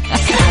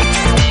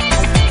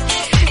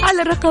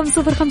 على الرقم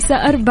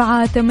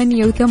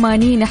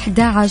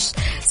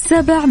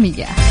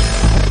 0548811700.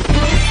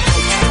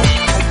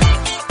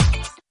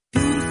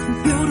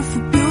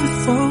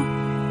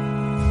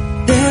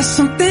 There's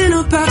something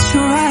about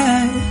your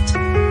eyes,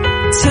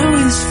 tell me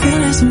this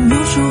feeling's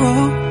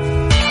mutual.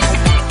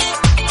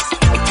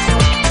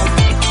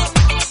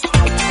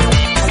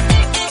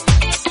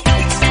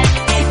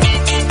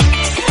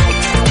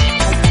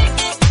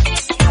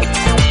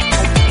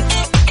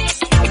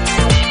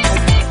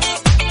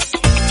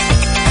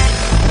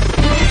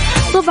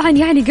 طبعا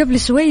يعني قبل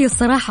شوي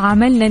الصراحة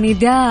عملنا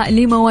نداء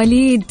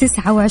لمواليد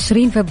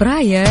 29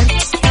 فبراير،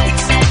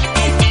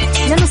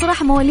 لأنه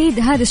صراحة مواليد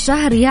هذا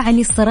الشهر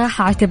يعني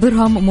الصراحة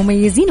اعتبرهم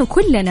مميزين،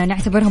 وكلنا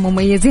نعتبرهم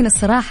مميزين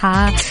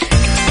الصراحة.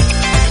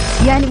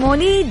 يعني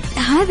مواليد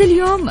هذا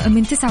اليوم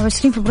من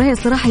 29 فبراير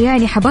صراحة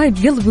يعني حبايب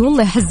قلبي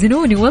والله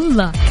يحزنوني،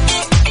 والله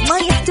ما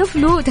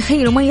يحتفلوا،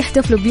 تخيلوا ما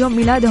يحتفلوا بيوم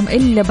ميلادهم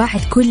إلا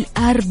بعد كل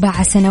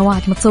 4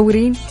 سنوات،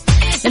 متصورين؟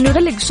 لأنه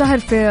يغلق شهر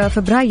في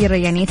فبراير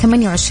يعني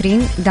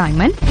 28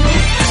 دايما،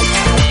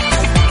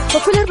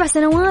 وكل 4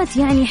 سنوات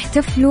يعني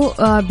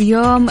يحتفلوا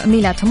بيوم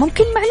ميلادهم.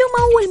 ممكن معلومة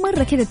أول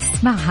مرة كده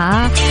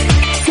تسمعها،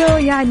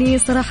 يعني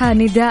صراحة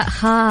نداء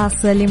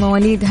خاص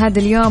لمواليد هذا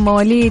اليوم،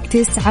 مواليد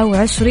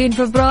 29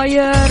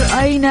 فبراير.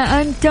 أين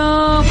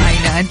أنتم؟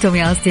 أين أنتم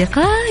يا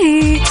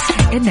أصدقائي؟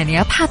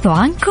 إنني أبحث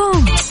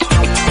عنكم.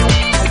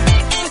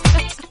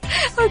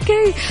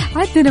 أوكي،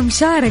 عندنا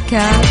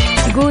مشاركة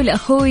تقول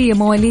أخوي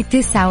مواليد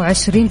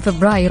 29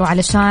 فبراير،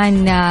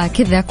 وعلشان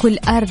كذا كل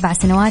 4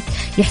 سنوات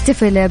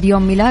يحتفل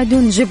بيوم ميلاده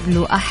نجيب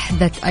له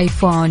أحدث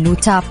آيفون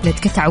وتابلت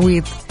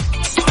كتعويض.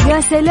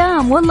 يا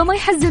سلام، والله ما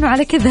يحزنوا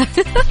على كذا.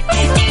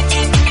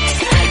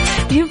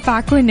 ينفع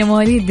أكون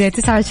مواليد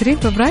 29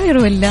 فبراير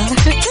ولا؟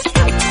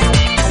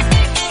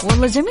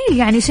 والله جميل،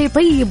 يعني شيء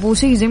طيب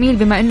وشيء جميل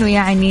بما أنه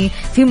يعني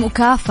في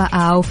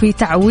مكافأة وفي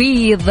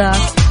تعويض،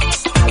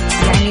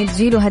 يعني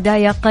تجيله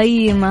هدايا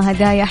قيمة،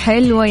 هدايا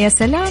حلوة. يا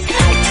سلام.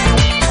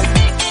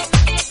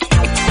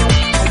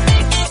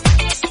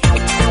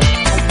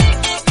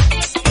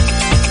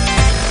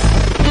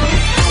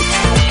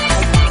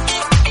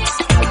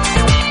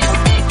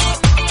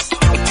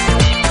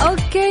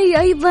 أوكي،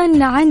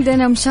 أيضا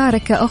عندنا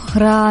مشاركة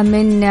أخرى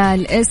من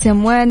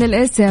الاسم. وين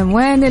الاسم؟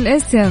 وين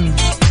الاسم؟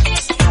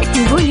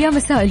 يقول يا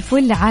مساء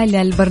الفل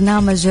على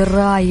البرنامج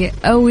الرايق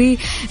قوي،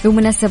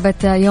 بمناسبة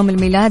يوم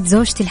الميلاد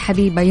زوجتي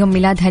الحبيبة، يوم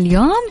ميلادها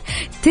اليوم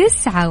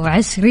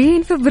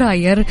 29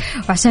 فبراير،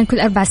 وعشان كل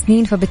 4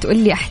 سنين فبتقول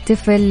لي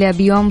احتفل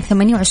بيوم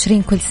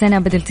 28 كل سنة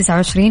بدل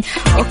 29.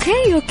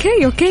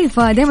 أوكي،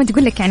 فدايما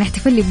تقول لك يعني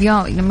احتفل لي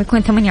بيوم لما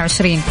يكون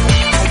 28.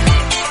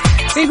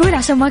 يقول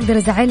عشان ما أقدر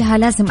أزعلها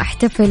لازم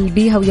أحتفل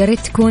بيها، ويا ريت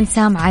تكون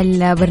سامعة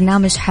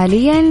البرنامج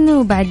حاليا،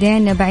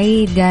 وبعدين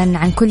بعيدا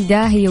عن كل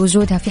ده هي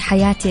وجودها في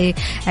حياتي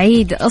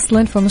عيد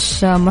أصلا،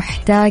 فمش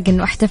محتاج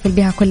أنه أحتفل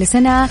بها كل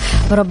سنة.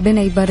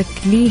 ربنا يبارك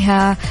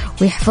ليها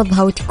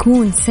ويحفظها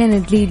وتكون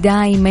سند لي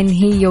دايما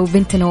هي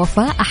وبنتنا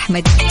وفاء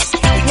أحمد.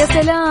 يا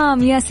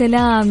سلام يا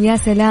سلام يا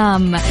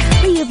سلام.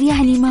 طيب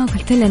يعني ما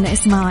قلت لنا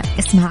اسمع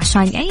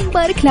عشان يعني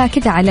نبارك لها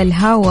كذا على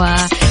الهوا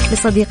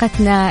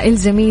لصديقتنا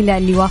الجميلة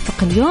اللي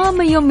وافق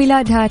اليوم يوم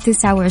ميلادها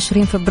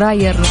 29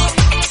 فبراير،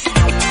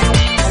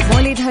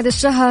 مواليد هذا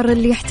الشهر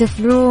اللي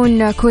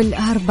يحتفلون كل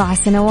 4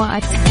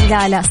 سنوات.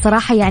 لا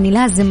صراحة يعني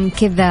لازم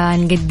كذا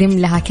نقدم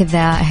لها كذا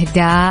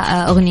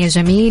إهداء، أغنية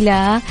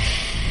جميلة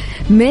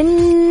من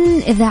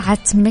إذاعة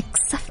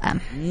ميكس اف ام.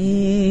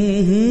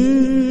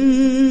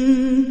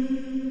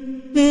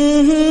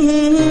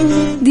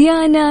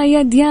 ديانا،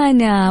 يا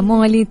ديانا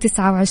مواليد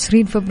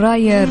 29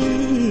 فبراير،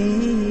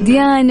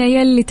 ديانا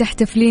يلي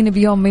تحتفلين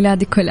بيوم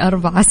ميلادك كل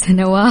 4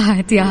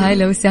 سنوات، يا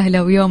هلا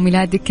وسهلا ويوم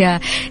ميلادك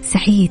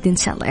سعيد إن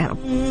شاء الله يا رب.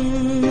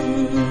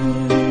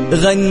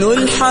 غنوا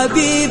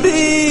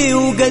الحبيبي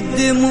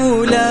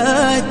وقدموا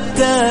له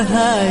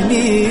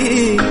التهاني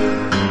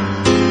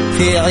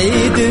في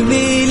عيد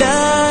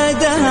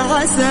ميلاده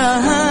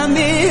عساها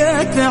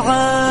 100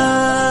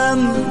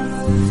 عام.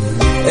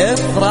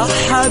 افرح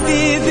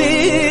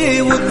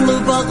حبيبي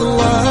واطلب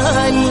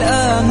أغلى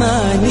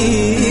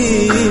الأماني،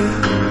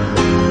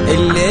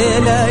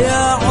 الليلة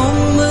يا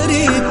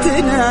عمري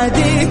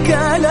تناديك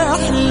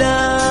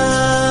الأحلام.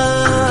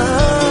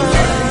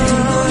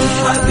 غنوا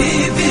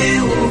حبيبي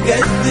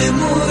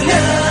وقدموا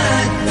له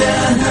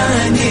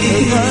التهاني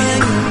في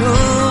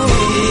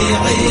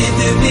عيد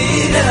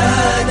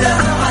ميلاده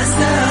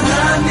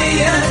عساها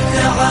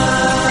 100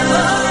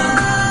 عام.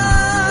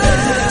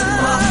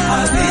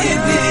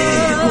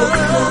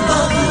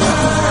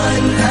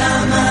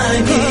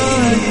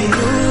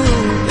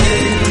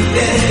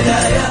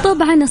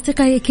 الآن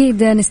أصدقائي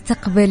أكيد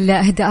نستقبل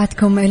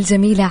إهداءاتكم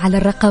الجميلة على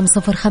الرقم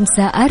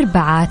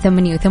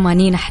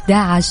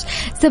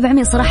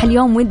 0548811700. صراحة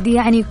اليوم ودي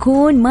يعني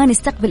يكون ما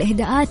نستقبل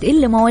إهداءات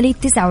إلا مواليد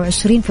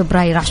 29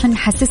 فبراير عشان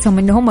نحسسهم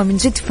إن هم من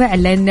جد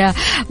فعلا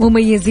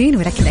مميزين،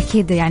 ولكن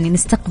أكيد يعني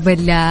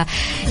نستقبل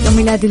يوم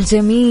ميلاد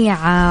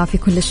الجميع في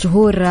كل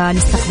الشهور.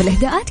 نستقبل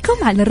إهداءاتكم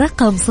على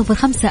الرقم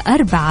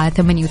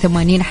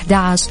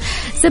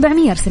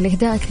 0548811700. ارسل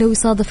إهداءك لو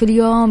يصادف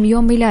اليوم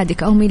يوم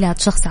ميلادك أو ميلاد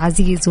شخص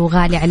عزيز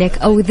وغالي عليك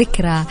أو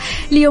ذكرى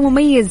ليوم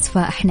مميز،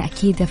 فإحنا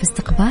أكيد في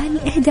استقبال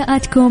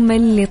إهداءاتكم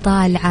اللي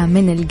طالعة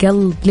من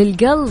القلب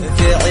للقلب.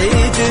 في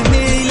عيد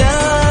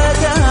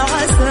ميلادها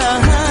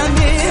عساها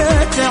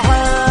 100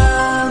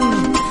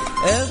 عام.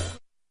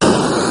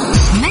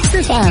 Mix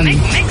FM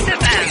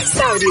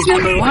Saudi's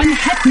number one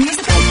hit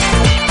music.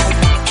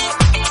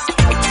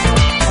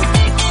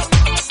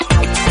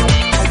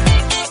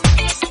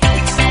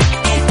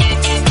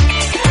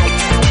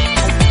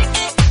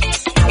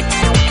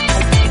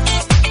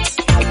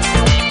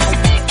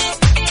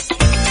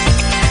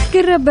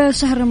 قرب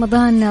شهر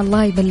رمضان،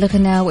 الله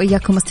يبلغنا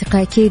وإياكم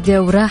أصدقائي أكيد،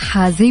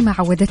 وراحة زي ما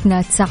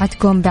عودتنا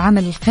تساعدكم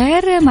بعمل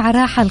الخير. مع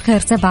راحة الخير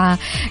 7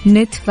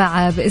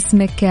 ندفع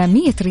باسمك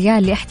 100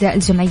 ريال لإحدى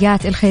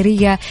الجمعيات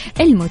الخيرية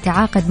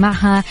المتعاقد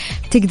معها.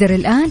 تقدر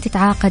الآن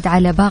تتعاقد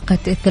على باقة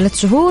 3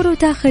 شهور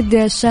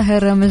وتاخد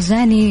شهر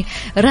مجاني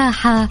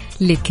راحة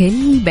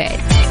لكل بيت.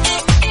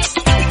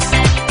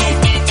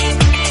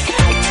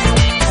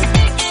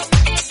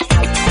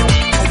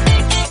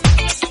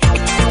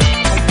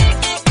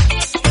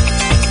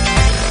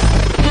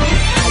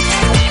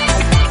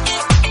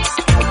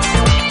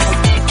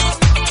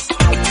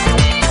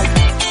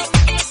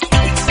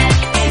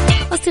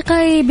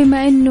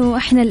 بما أنه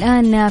إحنا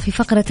الآن في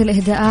فقرة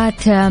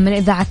الإهداءات من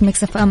إذاعة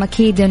ميكس اف ام،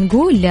 أكيد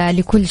نقول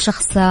لكل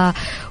شخص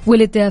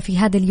ولد في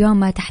هذا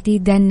اليوم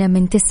تحديدا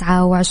من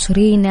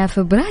 29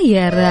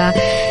 فبراير،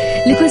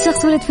 لكل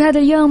شخص ولد في هذا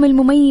اليوم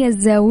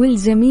المميز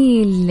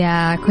والجميل،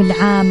 كل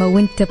عام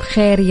وانت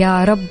بخير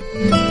يا رب.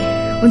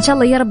 وإن شاء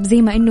الله يا رب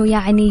زي ما إنه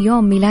يعني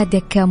يوم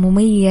ميلادك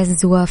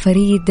مميز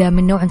وفريد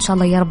من نوع، إن شاء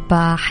الله يا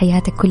رب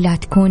حياتك كلها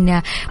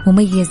تكون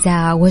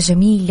مميزة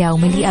وجميلة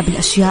ومليئة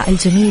بالأشياء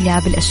الجميلة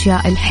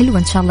بالأشياء الحلوة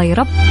إن شاء الله يا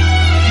رب.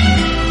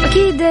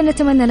 أكيد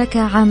نتمنى لك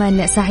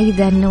عاما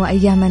سعيدا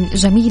وأياما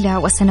جميلة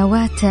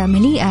وسنوات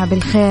مليئة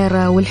بالخير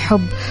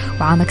والحب،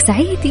 وعامك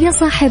سعيد يا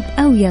صاحب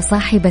أو يا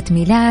صاحبة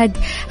ميلاد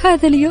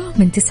هذا اليوم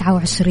من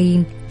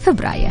 29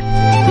 فبراير.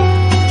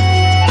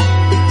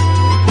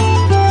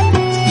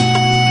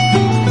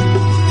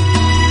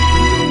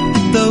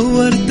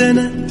 دورت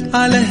أنا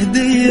على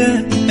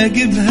هدية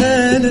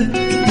أجيبها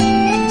لك،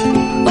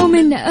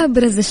 ومن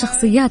أبرز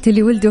الشخصيات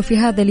اللي ولدوا في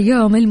هذا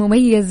اليوم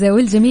المميز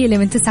والجميل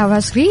من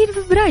 29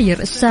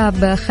 فبراير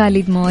الشاب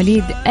خالد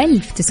مواليد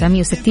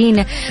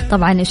 1960.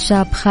 طبعا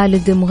الشاب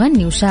خالد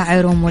مغني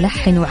وشاعر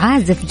وملحن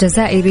وعازف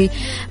جزائري،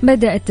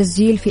 بدأ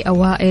التسجيل في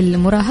أوائل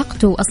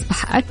مراهقته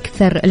وأصبح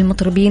أكثر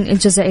المطربين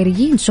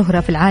الجزائريين شهرة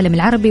في العالم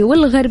العربي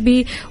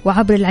والغربي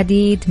وعبر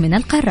العديد من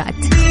القارات.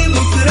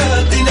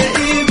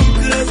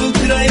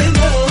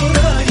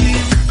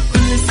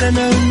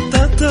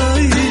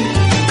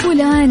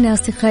 والآن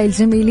أصدقائي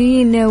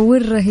الجميلين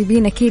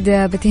والرهيبين أكيد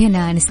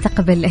بتهنا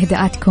نستقبل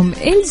إهداءاتكم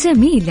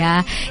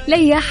الجميلة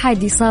لأي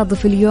أحد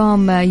يصادف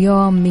اليوم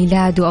يوم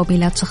ميلاده أو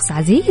ميلاد شخص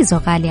عزيز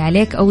وغالي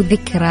عليك أو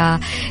ذكرى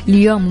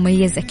ليوم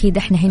مميز. أكيد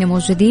إحنا هنا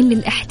موجودين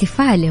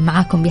للاحتفال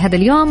معاكم بهذا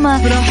اليوم.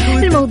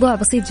 الموضوع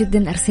بسيط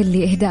جدا، أرسل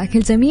لي إهداءك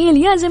الجميل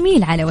يا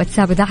جميل على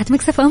واتساب إذاعة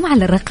ميكس اف ام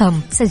على الرقم،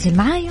 سجل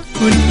معايا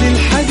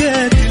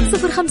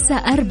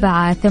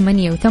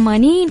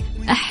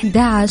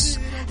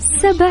 0548811700.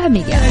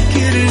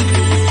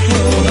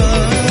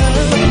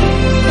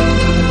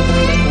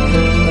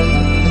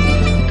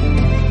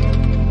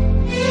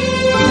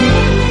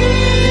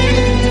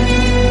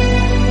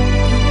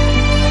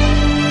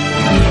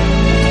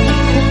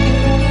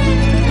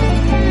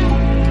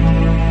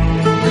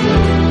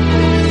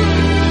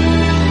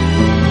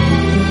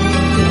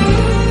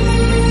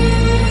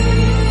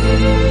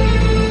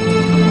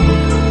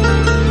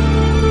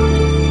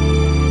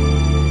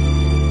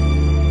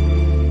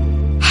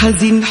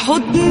 حزين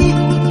حضني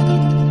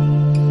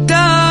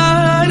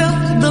تعال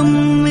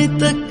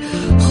ضمتك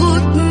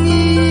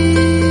خدني،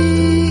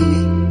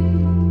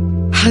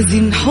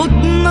 حزين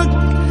حضنك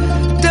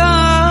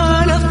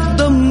تعال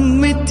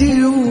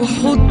ضمتي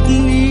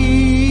وحضني،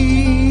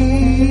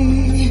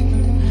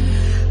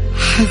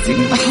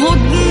 حزين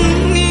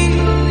حضني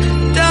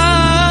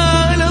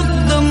تعال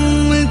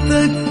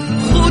ضمتك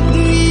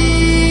خدني،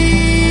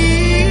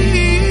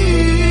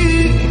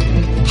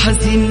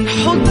 حزين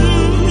حضنك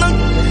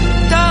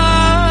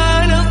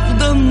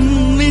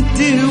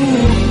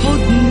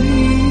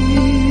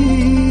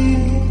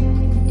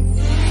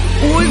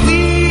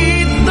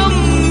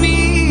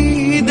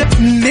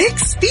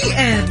ميكس بي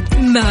ام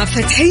مع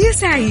فتحية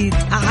سعيد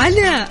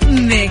على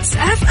ميكس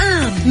اف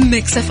ام.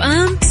 ميكس اف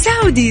ام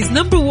سعوديز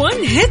نمبر 1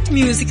 هيت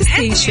ميوزك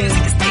ستيشن.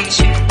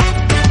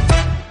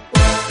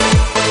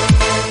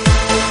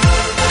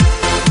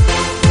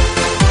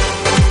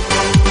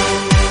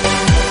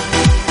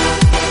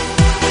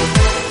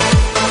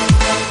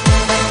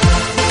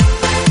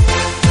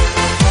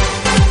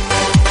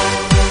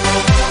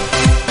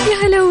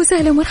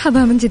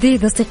 ومرحبا من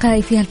جديد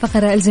أصدقائي في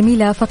هالفقرة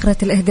الجميلة، فقرة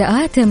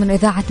الإهداءات من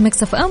إذاعة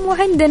ميكس اف ام.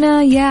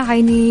 وعندنا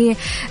يعني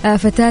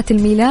فتاة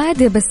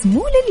الميلاد، بس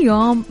مو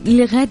لليوم،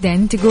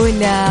 لغدا. تقول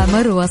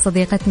مروة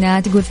صديقتنا،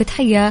 تقول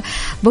فتحية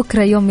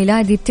بكرة يوم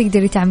ميلادي،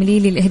 بتقدري تعملي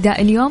لي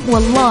الإهداء اليوم؟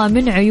 والله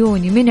من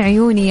عيوني من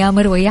عيوني يا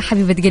مروة يا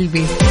حبيبة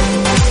قلبي.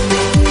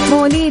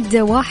 مواليد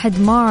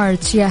 1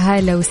 مارس، يا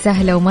هلا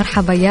وسهلا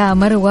ومرحبا يا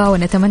مروة،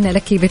 ونتمنى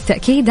لك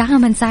بالتأكيد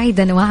عاما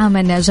سعيدا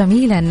وعاما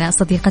جميلا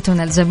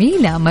صديقتنا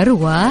الجميلة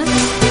مروة.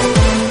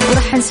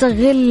 ورح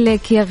نشغل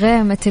لك يا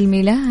غامة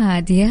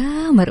الميلاد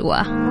يا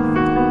مروة.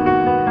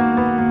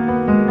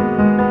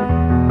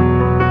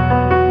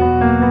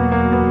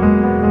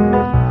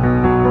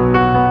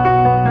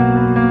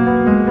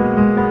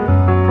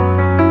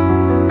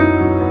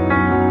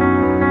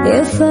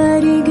 يا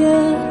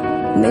فارقة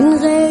من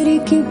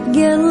غيرك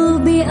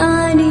بقلبي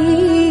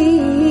أني،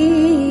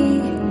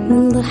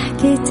 من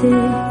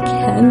ضحكتك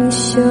هم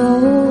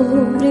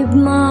الشعور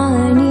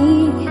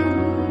بمعاني.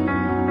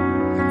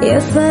 يا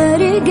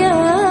فارقة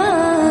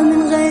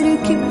من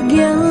غيرك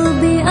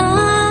بقلبي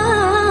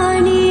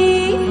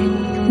أني،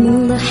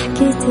 من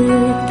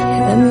ضحكتك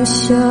هم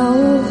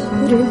الشعور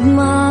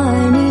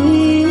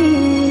بمعاني.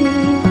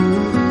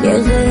 يا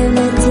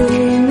غيمة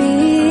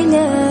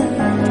الميلاد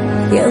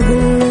يا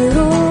ظل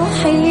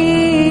روحي،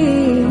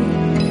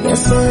 يا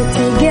صوت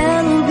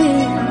قلبي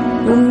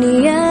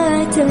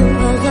وأمنيات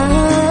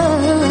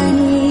وأغاني.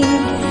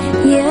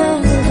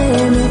 يا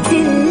غيمة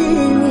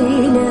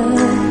الميلاد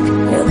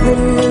يا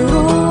ظل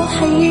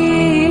روحي.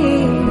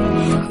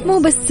 مو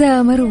بس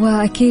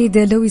مروة، أكيد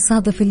لو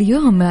يصادف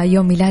اليوم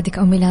يوم ميلادك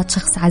أو ميلاد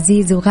شخص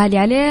عزيز وغالي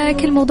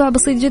عليك، الموضوع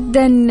بسيط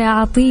جدا.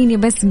 أعطيني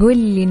بس قول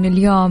لي إنه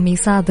اليوم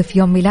يصادف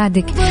يوم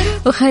ميلادك،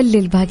 وخلي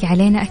الباقي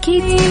علينا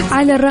أكيد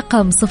على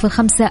الرقم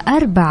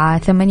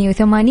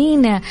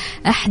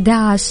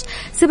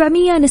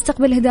 0548811700.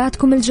 نستقبل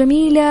هداياتكم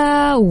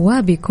الجميلة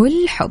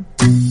وبكل حب.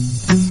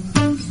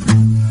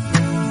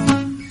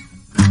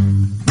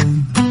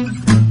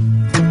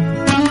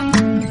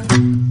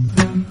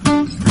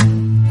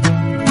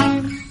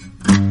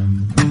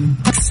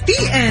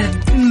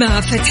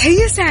 مع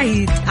فتحية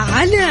سعيد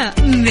على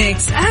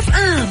ميكس اف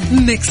ام.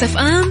 ميكس اف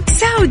ام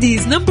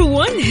سعوديز نمبر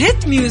 1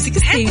 هيت ميوزك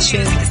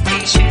ستيشن.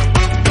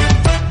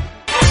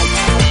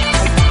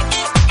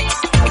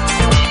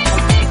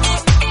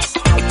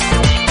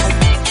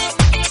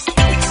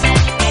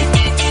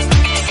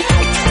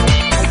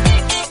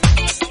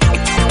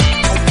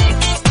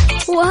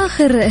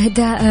 آخر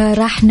إهداء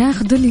راح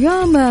ناخذه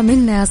اليوم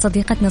من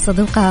صديقتنا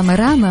صديقة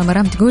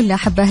مرام تقول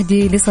أحب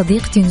أهدي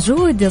لصديقتي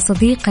نجود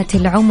صديقة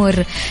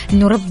العمر،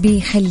 إنه ربي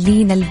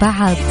يخلينا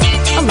البعض.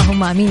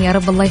 اللهم آمين يا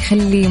رب، الله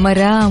يخلي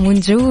مرام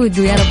ونجود،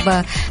 ويا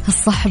رب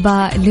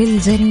الصحبة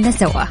للجنة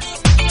سوا.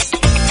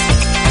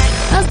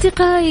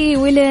 أصدقائي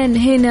ولين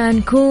هنا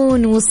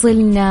نكون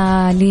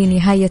وصلنا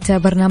لنهاية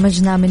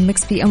برنامجنا من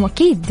ميكس بي أم،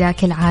 أكيد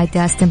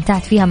كالعادة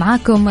استمتعت فيها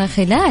معاكم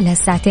خلال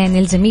هالساعتين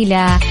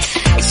الجميلة.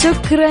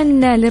 شكرا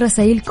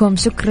لرسائلكم،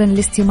 شكرا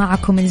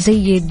لاستماعكم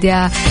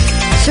الجيد،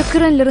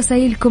 شكرا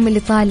لرسائلكم اللي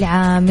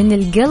طالعة من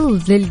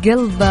القلب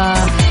للقلب.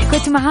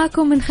 كنت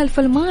معاكم من خلف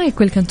المايك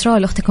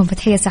والكنترول أختكم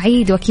فتحية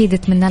سعيد، وأكيد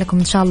أتمنى لكم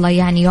إن شاء الله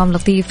يعني يوم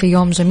لطيف،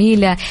 يوم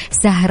جميل،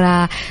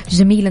 سهرة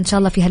جميلة إن شاء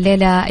الله في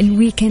هالليلة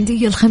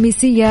الويكندية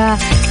الخميسية.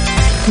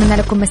 أتمنى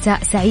لكم مساء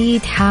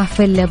سعيد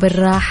حافل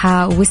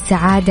بالراحة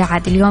والسعادة.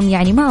 عاد اليوم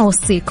يعني ما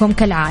أوصيكم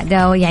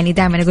كالعادة، ويعني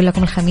دائما أقول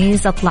لكم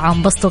الخميس اطلعوا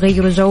انبسطوا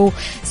غيروا جو،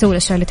 سووا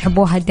الأشياء اللي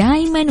تحبوها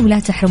دائما، ولا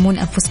تحرمون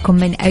أنفسكم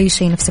من أي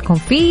شيء نفسكم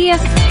فيه.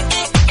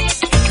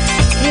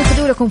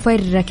 ياخذوا لكم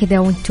فرة كذا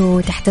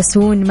وانتوا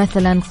تحتسون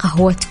مثلا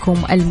قهوتكم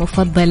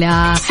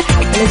المفضلة.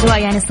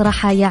 الأجواء يعني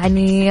صراحة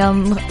يعني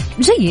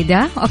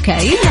جيدة،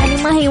 أوكي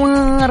يعني ما هي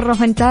مرة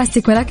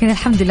فانتاستيك، ولكن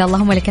الحمد لله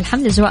اللهم لك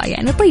الحمد، الأجواء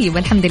يعني طيبة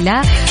الحمد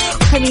لله.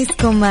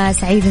 خميسكم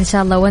سعيد إن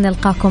شاء الله،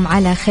 ونلقاكم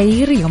على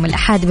خير يوم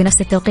الأحد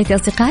بنفس التوقيت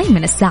أصدقائي،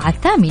 من الساعة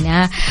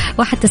 8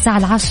 وحتى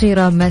الساعة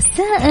 10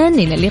 مساء.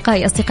 إلى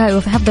اللقاء أصدقائي،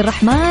 وفي حفظ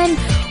الرحمن،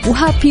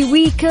 وهابي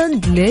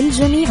ويكند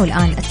للجميع.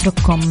 والآن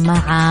أترككم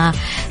مع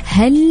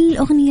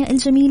هالأغنية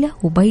الجميلة،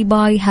 وباي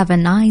باي، have a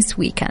nice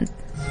weekend.